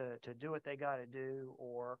to do what they got to do,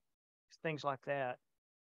 or things like that,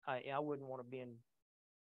 I wouldn't want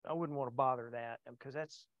to bother that, because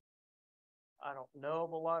I don't know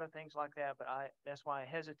of a lot of things like that, but that's why I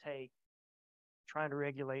hesitate trying to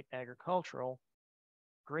regulate agricultural.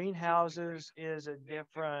 Greenhouses is a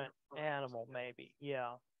different animal, maybe,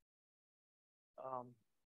 yeah. I'm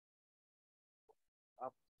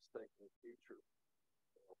just thinking the future.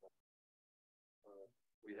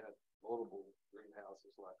 We had multiple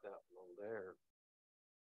greenhouses like that over there.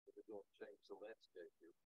 If it don't change the landscape,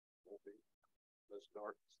 it won't be those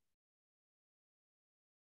darkness.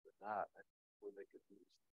 But not when they could use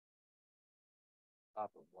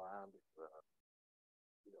top of line,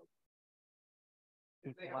 you know,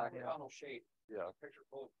 if they Like, have a tunnel shade, yeah, picture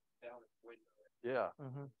pulled down at the window. yeah.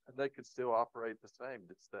 mhm. And they could still operate the same,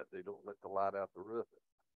 it's that they don't let the light out the roof.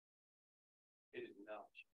 It is not.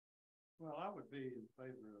 Well, I would be in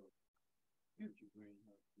favor of future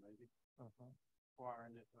greenhouse, maybe,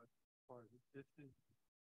 acquiring it, as far as this is.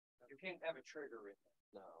 You can't have a trigger in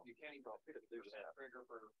there. No. You can't even fit a trigger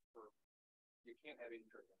for, you can't have any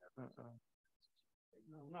trigger in there.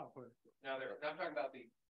 No, not for. Now I'm talking about the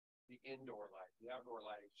indoor light, the outdoor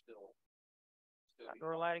lighting still.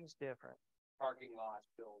 Outdoor lighting's different. Parking lots,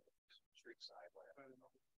 buildings, street side, whatever.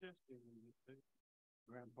 Just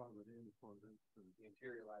grandfathered in for the. The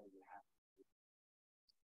interior lighting you have.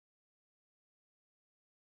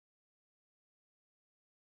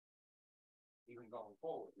 Even going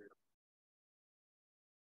forward, you're.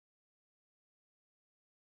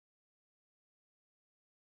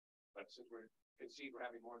 But since we're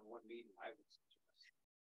having more than one meeting, I would suggest.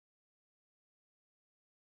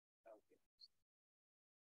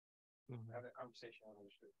 Okay. Have that conversation on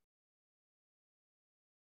the street.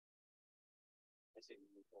 I say we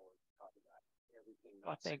move forward, talk about everything,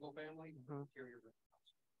 I not think- single family, Mhm. interior.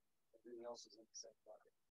 House. Everything else is in the same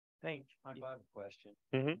bucket. Think, I have a question.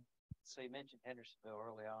 Mhm. So you mentioned Hendersonville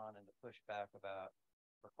early on and the pushback about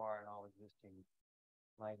requiring all existing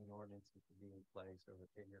lighting ordinances to be in place over a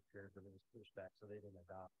 10-year period, but there was pushback, so they didn't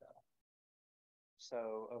adopt that.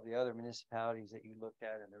 So of the other municipalities that you looked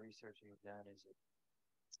at and the research you've done,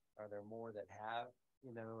 are there more that have,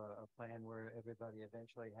 a plan where everybody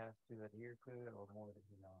eventually has to adhere to it, or more that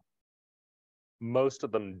do not? Most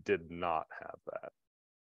of them did not have that.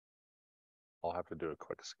 I'll have to do a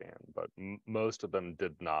quick scan, but most of them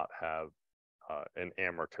did not have an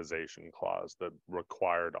amortization clause that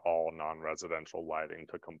required all non-residential lighting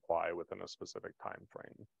to comply within a specific time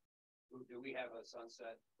frame. Do we have a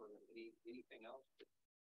sunset for anything else?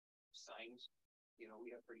 Signs,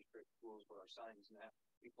 we have pretty strict rules for our signs and that.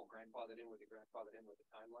 People grandfathered in with the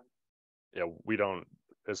timeline. Yeah, we don't,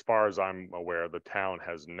 as far as I'm aware, the town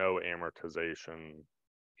has no amortization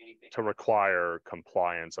Anything. to require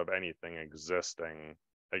compliance of anything existing.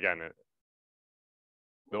 Again,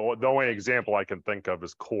 the only example I can think of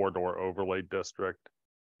is corridor overlay district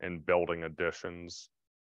and building additions.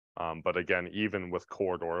 But again, even with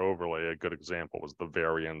corridor overlay, a good example was the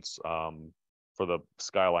variance for the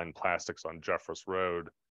Skyline Plastics on Jeffress Road.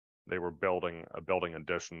 They were building a building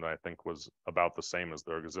addition that I think was about the same as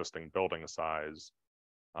their existing building size.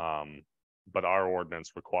 But our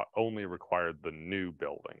ordinance only required the new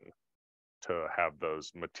building to have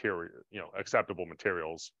those acceptable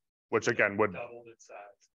materials, which again Doubled its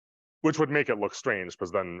size. which would make it look strange,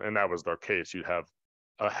 because then, and that was their case, you'd have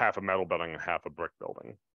a half a metal building and half a brick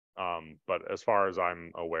building. But as far as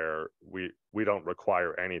I'm aware, we don't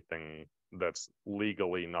require anything that's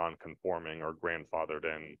legally non-conforming or grandfathered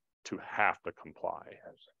in to have to comply.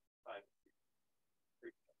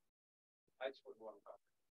 I just wouldn't want to.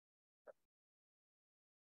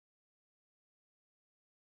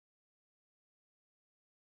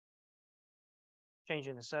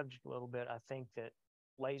 changing the subject a little bit, I think that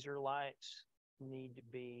laser lights need to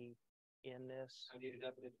be in this? I need a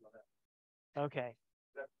definition of that. Okay,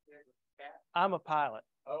 I'm a pilot.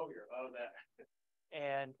 Oh, that.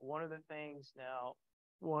 And one of the things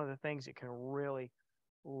that can really,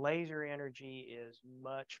 laser energy is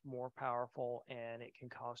much more powerful and it can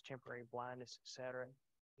cause temporary blindness, etc.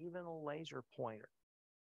 Even a laser pointer.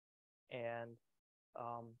 And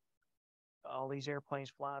all these airplanes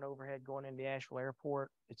flying overhead going into Asheville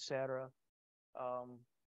Airport, etc.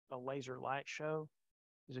 A laser light show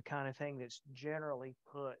is the kind of thing that's generally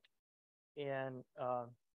put in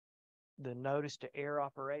the notice to air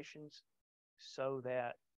operations so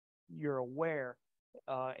that you're aware.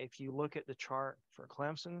 If you look at the chart for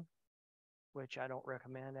Clemson, which I don't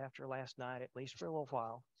recommend after last night, at least for a little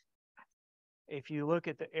while. If you look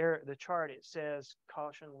at the chart, it says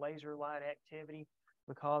caution laser light activity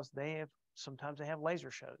because sometimes they have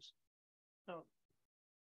laser shows. So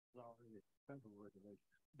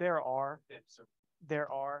there are,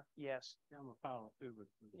 yes. I'm a pilot too, but.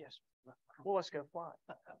 Yes. Well, let's go fly.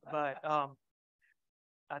 But I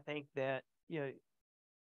think that,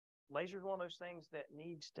 laser is one of those things that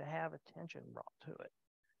needs to have attention brought to it.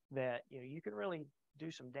 That, you can really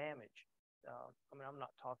do some damage. I mean, I'm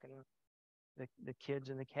not talking the kids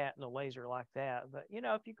and the cat and the laser like that, but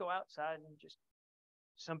if you go outside and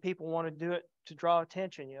some people want to do it to draw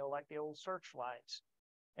attention, like the old searchlights,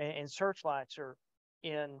 and searchlights are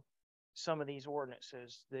in some of these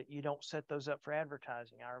ordinances that you don't set those up for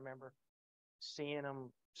advertising. I remember seeing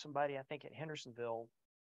them, somebody I think at Hendersonville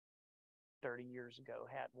 30 years ago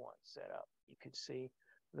had one set up. You could see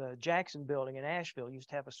the Jackson building in Asheville used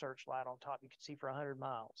to have a searchlight on top. You could see for 100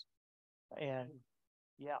 miles. And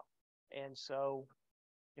yeah. And so,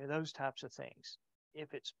 those types of things.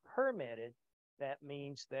 If it's permitted, that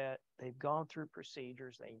means that they've gone through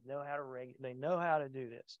procedures. They know how to they know how to do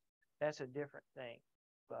this. That's a different thing.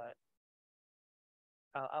 But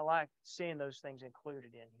I like seeing those things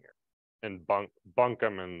included in here. And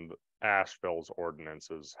Buncombe and Asheville's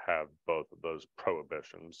ordinances have both of those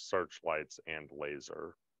prohibitions, searchlights and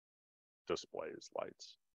laser displays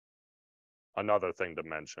lights. Another thing to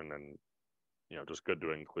mention, and just good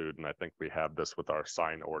to include, and I think we have this with our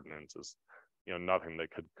sign ordinances, nothing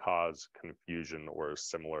that could cause confusion or is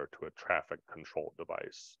similar to a traffic control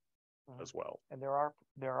device as well. And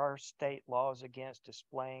there are state laws against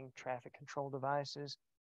displaying traffic control devices.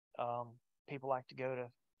 People like to go to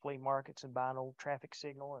flea markets and buy an old traffic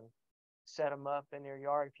signal and set them up in their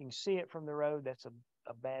yard. If you can see it from the road, that's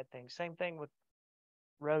a bad thing. Same thing with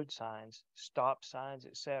road signs, stop signs,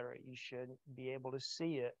 etc. You shouldn't be able to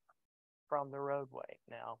see it from the roadway.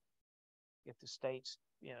 Now, if the states,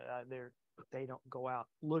 they don't go out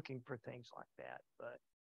looking for things like that, but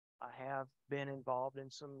I have been involved in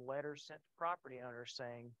some letters sent to property owners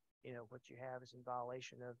saying, what you have is in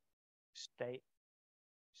violation of state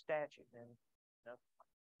statute, and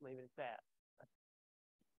leave it at that.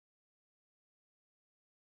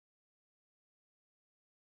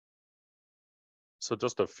 So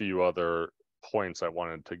just a few other points I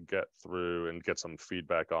wanted to get through and get some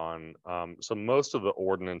feedback on. So most of the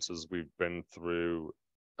ordinances we've been through,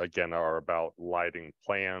 again, are about lighting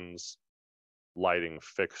plans, lighting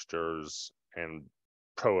fixtures, and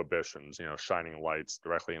prohibitions, shining lights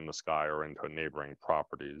directly in the sky or into neighboring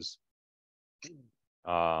properties.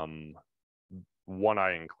 One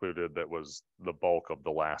I included that was the bulk of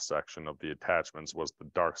the last section of the attachments was the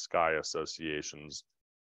Dark Sky Association's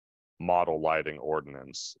model lighting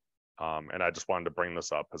ordinance. And I just wanted to bring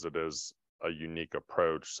this up because it is a unique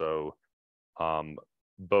approach. So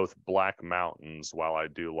both Black Mountains, while I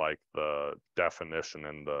do like the definition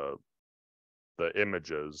and the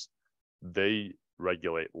images, they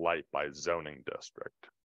regulate light by zoning district.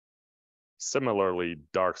 Similarly,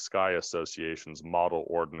 Dark Sky Association's model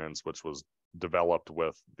ordinance, which was developed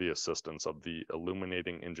with the assistance of the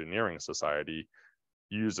Illuminating Engineering Society,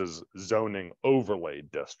 uses zoning overlay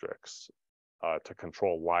districts to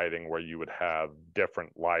control lighting, where you would have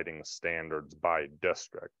different lighting standards by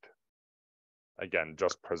district. Again,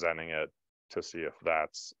 just presenting it to see if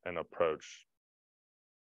that's an approach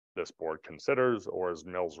this board considers, or is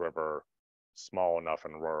Mills River small enough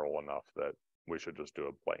and rural enough that we should just do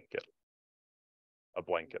a blanket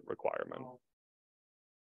requirement.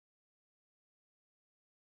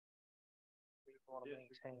 We want to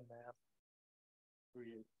maintain that.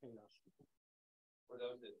 For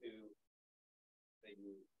those that do, they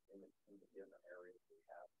use in the areas we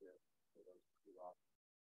have to, for those two options.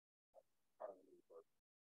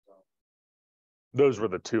 So Those were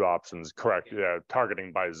the two options, correct? Yeah,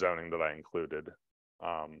 targeting by zoning that I included.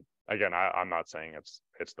 Again, I'm not saying it's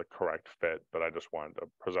the correct fit, but I just wanted to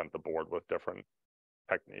present the board with different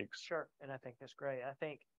techniques. Sure, and I think that's great. I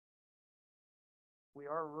think we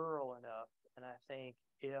are rural enough, and I think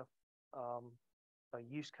if a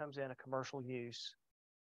use comes in, a commercial use,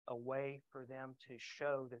 a way for them to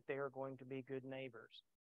show that they are going to be good neighbors,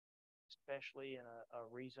 especially in a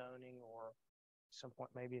rezoning or some point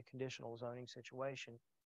maybe a conditional zoning situation,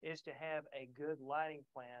 is to have a good lighting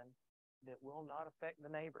plan that will not affect the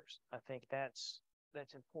neighbors. I think that's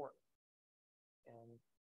important. And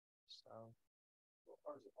so,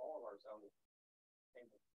 All of our zoning. came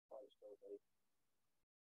into place, so they-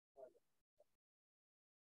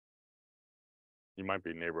 You might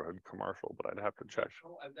be neighborhood commercial, but I'd have to check.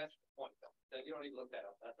 Well, and that's the point, though. That you don't need to look that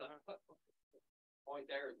up. That's not, the point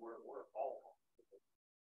there is we're all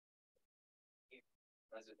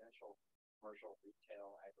residential, commercial,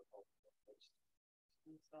 retail, agricultural.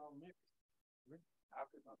 It's all mixed. How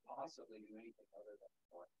could one possibly do anything other than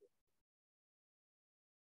one?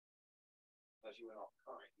 Unless you went off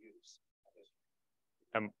current use, I guess.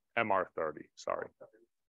 MR30, sorry.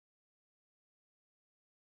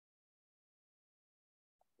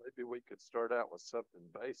 Maybe we could start out with something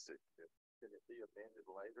basic. Can it be amended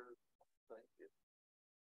later? I think it,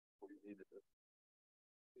 we needed to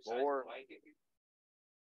Besides More- light, if you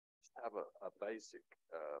have a basic,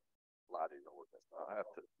 lighting ordinance. I have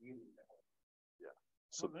to,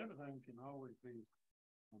 So everything can always be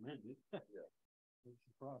amended. Yeah. It's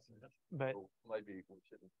the process. but so maybe we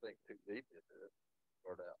shouldn't think too deep into it.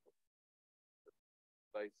 Start out with the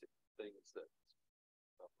basic things that's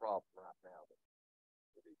a problem right now that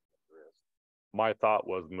we need to address. My thought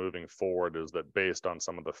was moving forward is that based on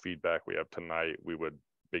some of the feedback we have tonight, we would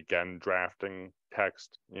begin drafting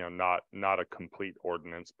text, not a complete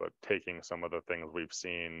ordinance, but taking some of the things we've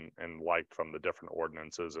seen and liked from the different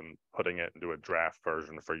ordinances and putting it into a draft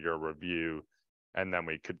version for your review. And then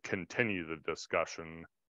we could continue the discussion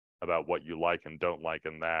about what you like and don't like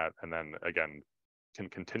in that. And then again, can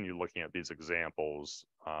continue looking at these examples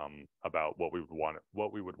about what we would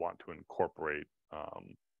want to incorporate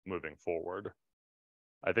moving forward.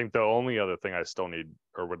 I think the only other thing I still need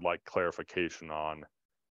or would like clarification on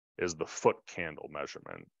is the foot candle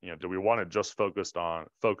measurement. Do we want to just focus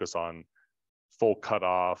on full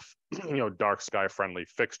cutoff, dark sky friendly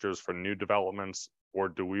fixtures for new developments, or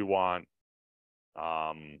do we want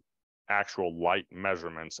actual light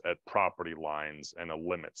measurements at property lines and a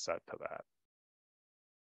limit set to that?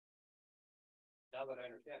 Now that I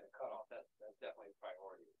understand the cutoff, that's definitely a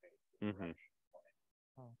priority. Mhm.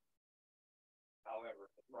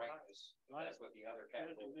 However, the brightness, that's what the other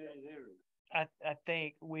category. I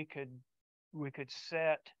think we could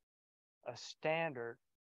set a standard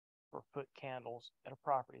for foot candles at a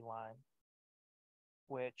property line,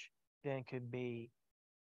 which then could be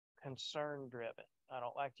concern driven. I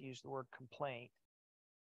don't like to use the word complaint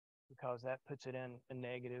because that puts it in a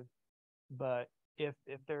negative. But if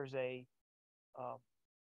there's a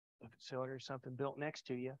facility or something built next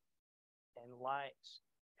to you and lights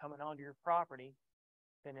coming onto your property,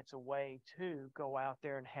 then it's a way to go out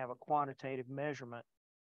there and have a quantitative measurement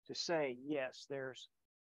to say, yes, there's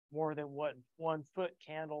more than 1 foot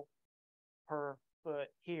candle per foot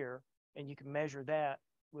here, and you can measure that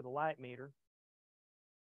with a light meter.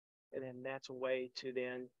 And then that's a way to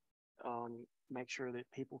then make sure that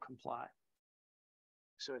people comply.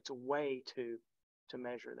 So it's a way to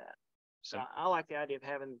measure that. So I like the idea of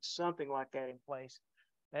having something like that in place.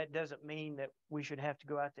 That doesn't mean that we should have to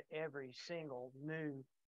go out to every single new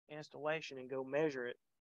installation and go measure it.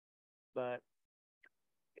 But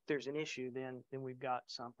if there's an issue, then we've got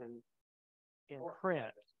something in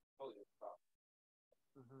print.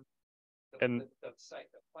 Mhm. And- The site,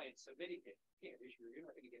 the plan submitting it, can't issue, you're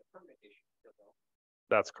not gonna get a permit issue.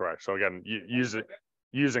 That's correct. So again,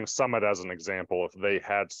 using Summit as an example, if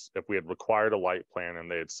we had required a light plan and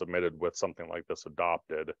they had submitted with something like this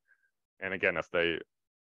adopted, and again,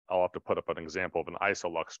 I'll have to put up an example of an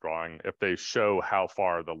Isolux drawing. If they show how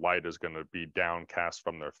far the light is going to be downcast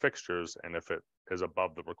from their fixtures, and if it is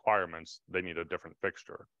above the requirements, they need a different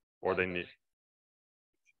fixture, or they need.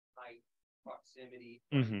 Height, proximity,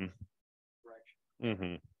 Mhm. direction.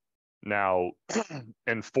 Mm-hmm. Now,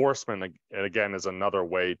 enforcement again is another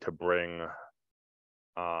way to bring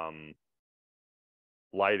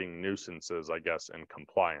lighting nuisances, I guess, in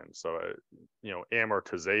compliance. So,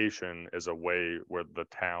 amortization is a way where the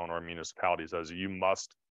town or municipality says you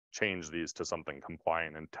must change these to something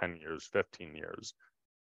compliant in 10 years, 15 years.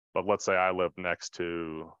 But let's say I live next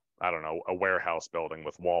to, I don't know, a warehouse building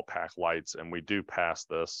with wall pack lights, and we do pass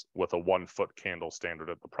this with a 1 foot candle standard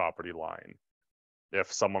at the property line.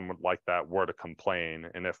 If someone would like that were to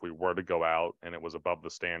complain, and if we were to go out and it was above the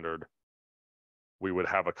standard, we would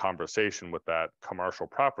have a conversation with that commercial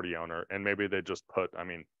property owner, and maybe they just put, I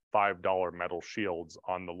mean, $5 metal shields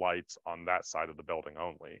on the lights on that side of the building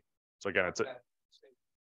only. So again, it's a,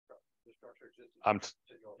 The structure exists.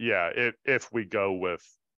 yeah, if we go with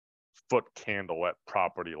foot candle at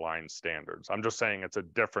property line standards, I'm just saying it's a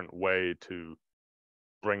different way to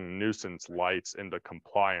bring nuisance lights into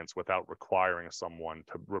compliance without requiring someone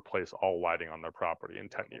to replace all lighting on their property in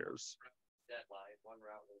 10 years. Deadline, one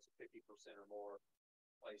route was 50% or more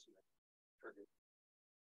placement triggered.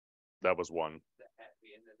 That was one. That had to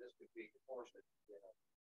be, and then this would be enforcement.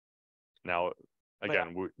 Now,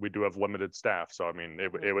 again, we do have limited staff, so I mean,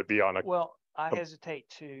 it would be on a, Well, I com- hesitate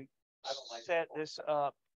to I don't like set the this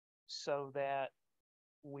up so that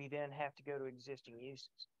we then have to go to existing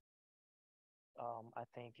uses. I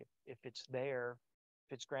think if it's there,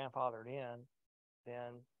 if it's grandfathered in,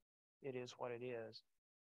 then it is what it is.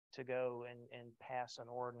 To go and pass an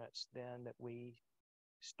ordinance, then that we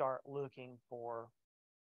start looking for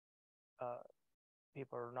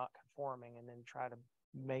people who are not conforming and then try to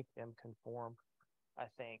make them conform, I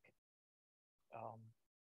think.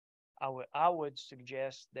 I would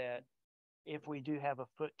suggest that if we do have a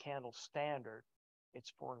foot candle standard,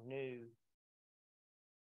 it's for new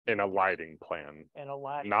in a lighting plan, and a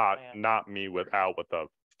lighting not plan. me with a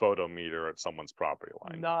photometer at someone's property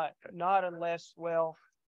line. Not unless, well,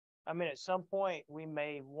 I mean, at some point, we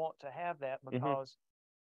may want to have that because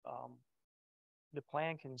the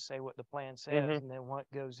plan can say what the plan says, and then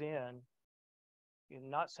what goes in. You're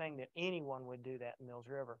not saying that anyone would do that in Mills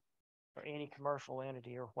River or any commercial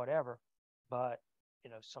entity or whatever, but, you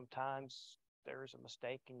know, sometimes there's a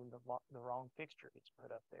mistake and the wrong fixture gets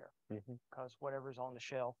put up there because whatever's on the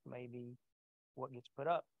shelf may be what gets put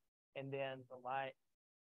up. And then the light,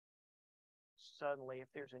 suddenly, if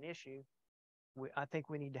there's an issue, I think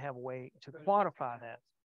we need to have a way to quantify that.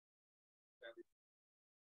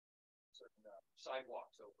 Certain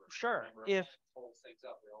sidewalks over. Sure, Remember, if holds things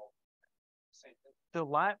up, they all same thing. the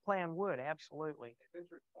light plan would, absolutely. If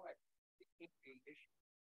it's required, it can't be issued.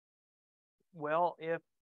 Well, if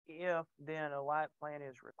then a light plan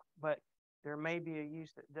is, but there may be a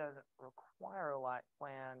use that doesn't require a light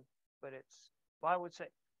plan, but well, I would say,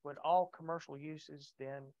 would all commercial uses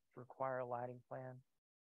then require a lighting plan?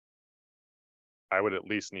 I would at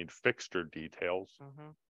least need fixture details.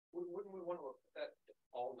 Wouldn't we want to put that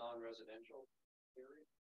all non-residential period?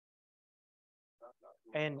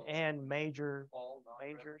 And major All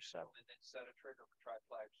stuff. and then set a trigger for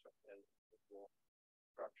tri-flags and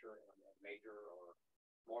structure and then major or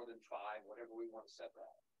more than 5, whatever we want to set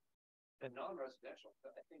that. And non-residential,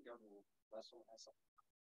 I think unless someone has something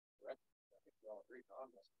correct, I think we all agree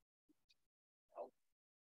non-residential.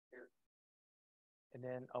 Here. And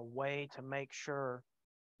then a way to make sure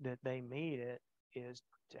that they meet it is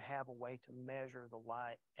to have a way to measure the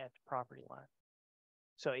light at the property line.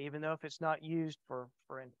 So even though if it's not used for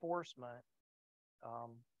enforcement,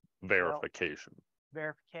 Verification.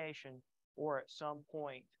 verification, or at some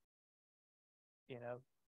point, you know,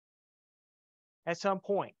 at some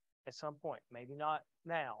point, maybe not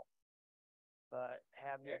now, but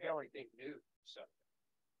have the ability. Everything new, so.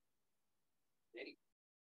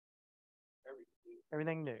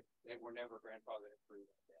 Everything new. They were never grandfathered approved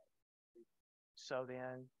like that. So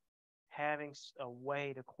then having a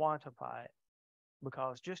way to quantify it,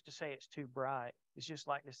 because just to say it's too bright, it's just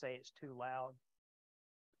like to say it's too loud.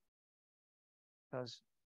 Because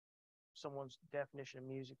someone's definition of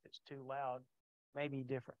music that's too loud may be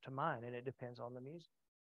different to mine, and it depends on the music.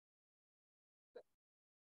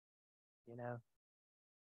 You know,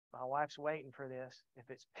 my wife's waiting for this. If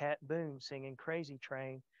it's Pat Boone singing Crazy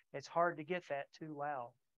Train, it's hard to get that too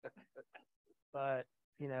loud. But,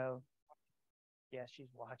 you know, yeah,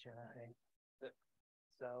 she's watching, I think.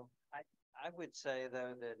 So I would say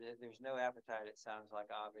though that there's no appetite, it sounds like,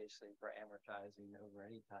 obviously, for amortizing over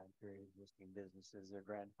any time period existing businesses are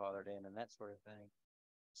grandfathered in and that sort of thing.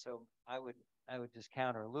 So I would just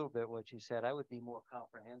counter a little bit what you said. I would be more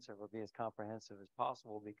comprehensive or be as comprehensive as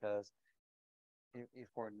possible, because if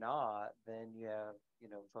we're not, then you have, you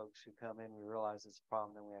know, folks who come in, we realize it's a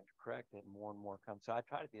problem, then we have to correct it, and more come. So I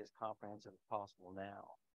try to be as comprehensive as possible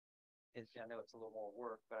now. I know it's a little more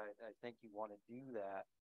work, but I think you want to do that,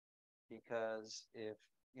 because if,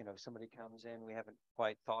 you know, somebody comes in, we haven't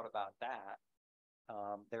quite thought about that,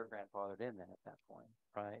 they're grandfathered in then at that point,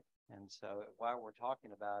 right? And so while we're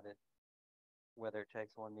talking about it, whether it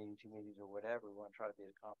takes 1 meeting, 2 meetings, or whatever, we want to try to be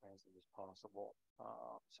as comprehensive as possible,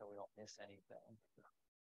 so we don't miss anything.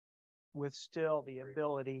 with still the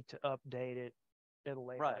ability to update it at a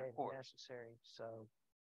later Right, date of course. if necessary. So,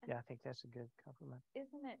 yeah, I think that's a good compliment.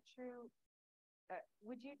 Isn't it true?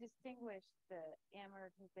 would you distinguish the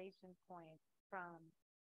amortization point from,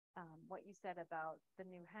 what you said about the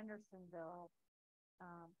new Hendersonville,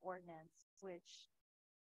 ordinance, which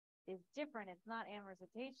is different, it's not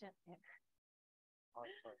amortization.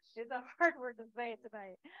 It's a hard word to say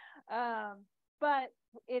tonight. But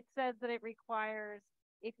it says that it requires,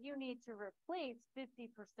 if you need to replace 50%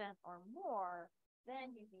 or more,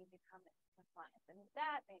 then you need to come into compliance. And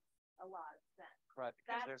that makes a lot of sense. Right, because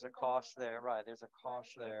That's there's a the cost one. there, right, there's a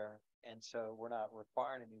cost Right. there, and so we're not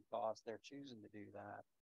requiring a new cost, they're choosing to do that.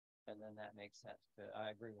 And then that makes sense to, I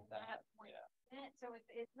agree with that, That point. yeah, So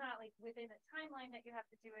it's not like within a timeline that you have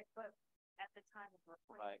to do it, but at the time of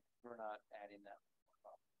reporting. right, we're not adding that.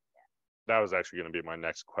 That was actually gonna be my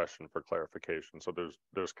next question for clarification. So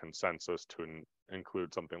there's consensus to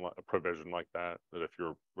include something like a provision like that, that if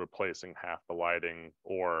you're replacing half the lighting,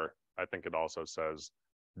 or I think it also says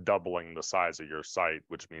doubling the size of your site,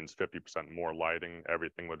 which means 50% more lighting,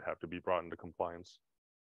 everything would have to be brought into compliance.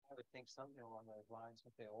 I would think something along those lines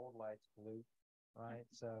with the old lights blue, right?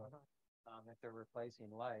 So, if they're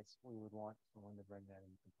replacing lights, we would want someone to bring that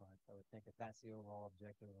into compliance. I would think if that's the overall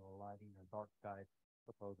objective of a lighting or dark sky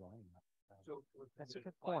proposal anyway. So. That's a would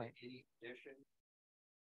it good apply to point. Any addition,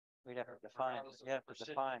 We'd have to define, regardless of you have to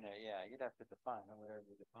percentage. define it, yeah, you'd have to define it, whatever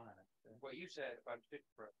you define it. what you said, if I understood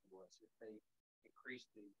correctly, was if they increase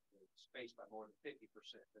the space by more than 50%,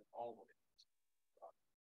 then all of it.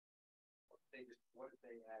 What if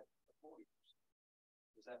they add 40%?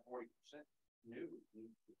 Is that 40% new?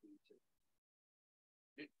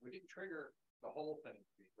 We didn't trigger the whole thing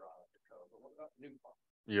to be brought up to code, but what about new part?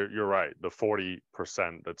 You're right, the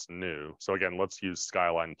 40% that's new. So again, let's use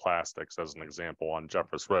Skyline Plastics as an example on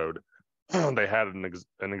Jeffers Road. They had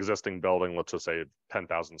an existing building, let's just say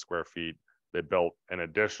 10,000 square feet. They built an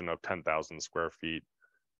addition of 10,000 square feet.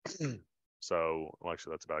 So, well,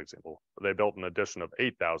 actually, that's a bad example. They built an addition of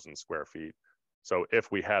 8,000 square feet. So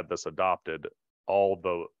if we had this adopted, all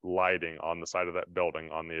the lighting on the side of that building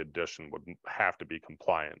on the addition would have to be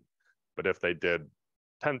compliant. But if they did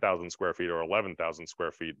 10,000 square feet or 11,000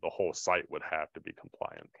 square feet, the whole site would have to be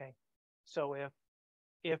compliant. Okay, so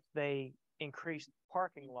if they increase the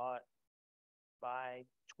parking lot by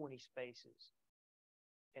 20 spaces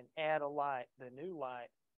and add a light, the new light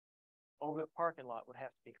over the parking lot would have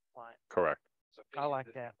to be compliant. Correct. So I like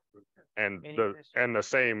that. And Any the addition- the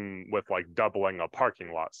same with like doubling a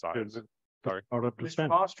parking lot size. Sorry. Part of the Mr. spend.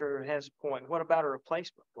 Foster has a point. What about a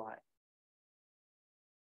replacement light?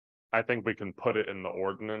 I think we can put it in the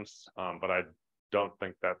ordinance, but I don't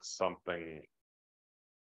think that's something.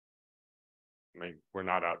 I mean, we're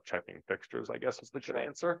not out checking fixtures, I guess is the good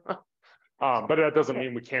answer. But that doesn't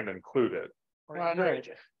mean we can't include it. Or Well, I know. encourage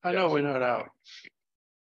it? I know we're not out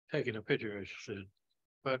taking a picture, as you said,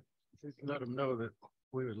 but let them know that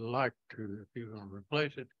we would like to, if you're gonna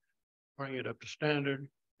replace it, bring it up to standard.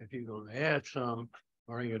 If you're gonna add some,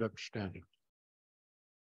 bring it up to standard.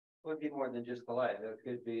 Would be more than just the light, it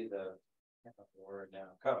could be the, the word now,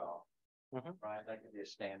 cutoff. Mhm. Right, that could be a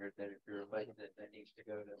standard that if you're related, that needs to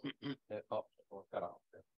go to the up or cutoff.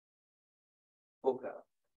 Full cutoff.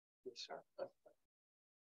 Yes, sir.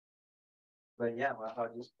 But yeah, well,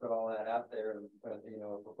 I'll just put all that out there and,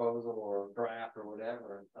 a proposal or a draft or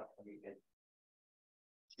whatever, and we can.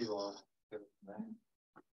 You on.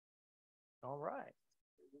 All right.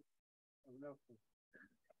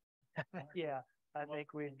 Yeah, I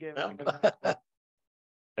think we've given.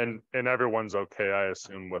 And everyone's okay, I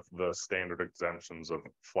assume, with the standard exemptions of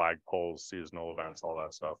flagpoles, seasonal events, all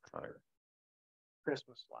that stuff. Right?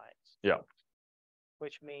 Christmas lights. Yeah.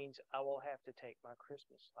 Which means I will have to take my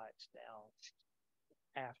Christmas lights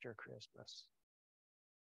down after Christmas.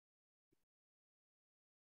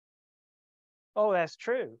 Oh, that's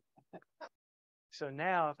true. So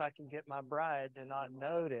now if I can get my bride to not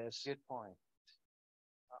notice, Good point.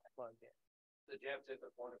 I'll plug in. The Jeff took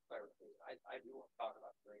a point of clarification. I do want to talk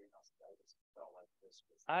about greenhouse. I just felt like this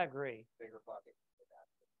was I agree. bigger bucket.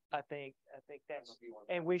 I think that's,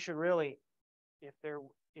 and we should really, if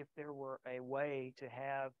there were a way to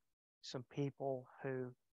have some people who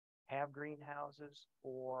have greenhouses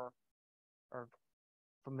or are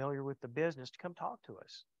familiar with the business to come talk to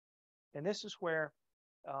us. And this is where,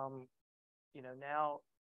 now,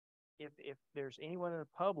 if there's anyone in the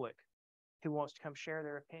public who wants to come share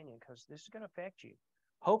their opinion, because this is going to affect you.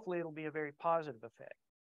 Hopefully it'll be a very positive effect.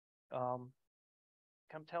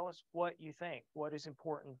 Come tell us what you think, what is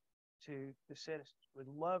important to the citizens. We'd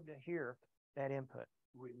love to hear that input.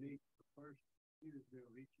 We meet the first Tuesday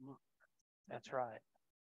of each month. That's right.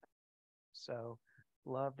 So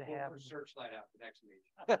love to have, Search light out the next meeting.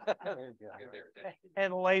 There you go. Get their attention.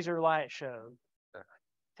 and laser light show.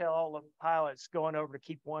 tell all the pilots going over to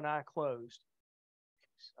keep one eye closed.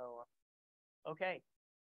 So, okay.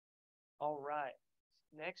 All right.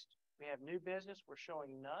 Next, we have new business. We're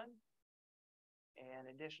showing none. And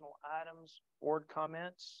additional items, board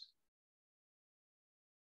comments.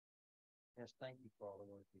 Yes, thank you for all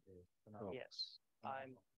the work you did. Phenomenal. Yes,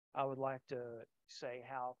 I would like to say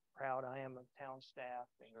how proud I am of town staff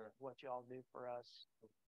and what y'all do for us.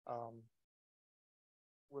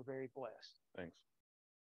 We're very blessed. Thanks.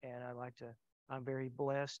 And I'm very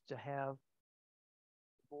blessed to have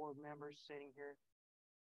board members sitting here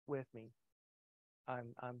with me.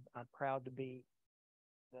 I'm proud to be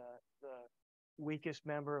the weakest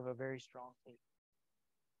member of a very strong team.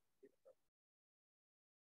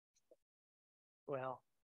 Well,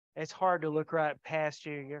 it's hard to look right past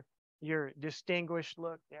you. Your distinguished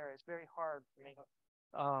look there. It's very hard for me.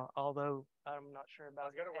 Although I'm not sure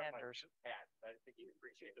about Anders. I think you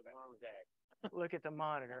appreciate the day. Look at the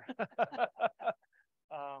monitor.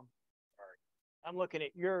 I'm looking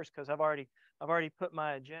at yours because I've already put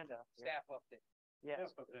my agenda. Staff update.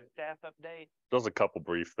 Yes, staff update. Just a couple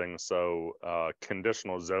brief things. So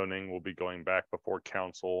conditional zoning will be going back before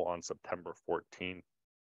council on September 14th.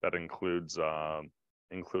 That includes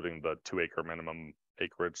including the 2-acre minimum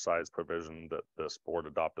acreage size provision that this board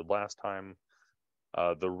adopted last time.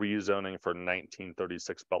 The rezoning for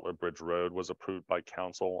 1936 Butler Bridge Road was approved by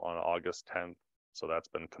council on August 10th. So that's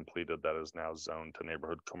been completed. That is now zoned to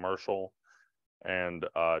neighborhood commercial. And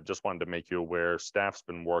just wanted to make you aware, staff's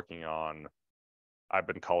been working on, I've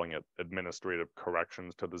been calling it administrative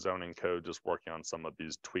corrections to the zoning code, just working on some of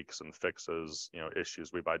these tweaks and fixes,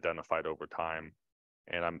 issues we've identified over time.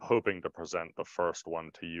 And I'm hoping to present the first one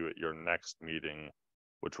to you at your next meeting,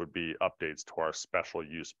 which would be updates to our special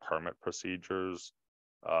use permit procedures.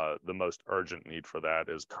 The most urgent need for that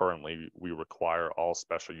is currently we require all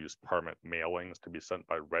special use permit mailings to be sent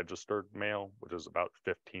by registered mail, which is about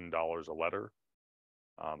 $15 a letter.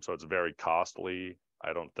 So it's very costly.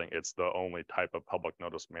 I don't think it's the only type of public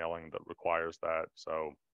notice mailing that requires that.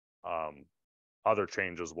 So other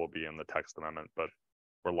changes will be in the text amendment, but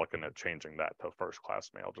we're looking at changing that to first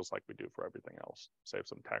class mail, just like we do for everything else. Save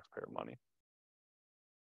some taxpayer money.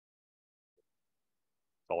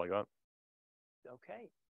 That's all I got.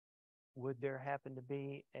 Okay. Would there happen to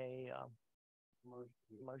be a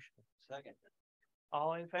motion? Second.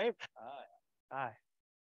 All in favor? Aye. Aye.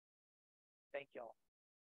 Thank y'all.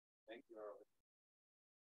 Thank you, Earl.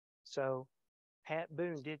 So Pat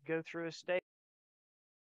Boone did go through a state.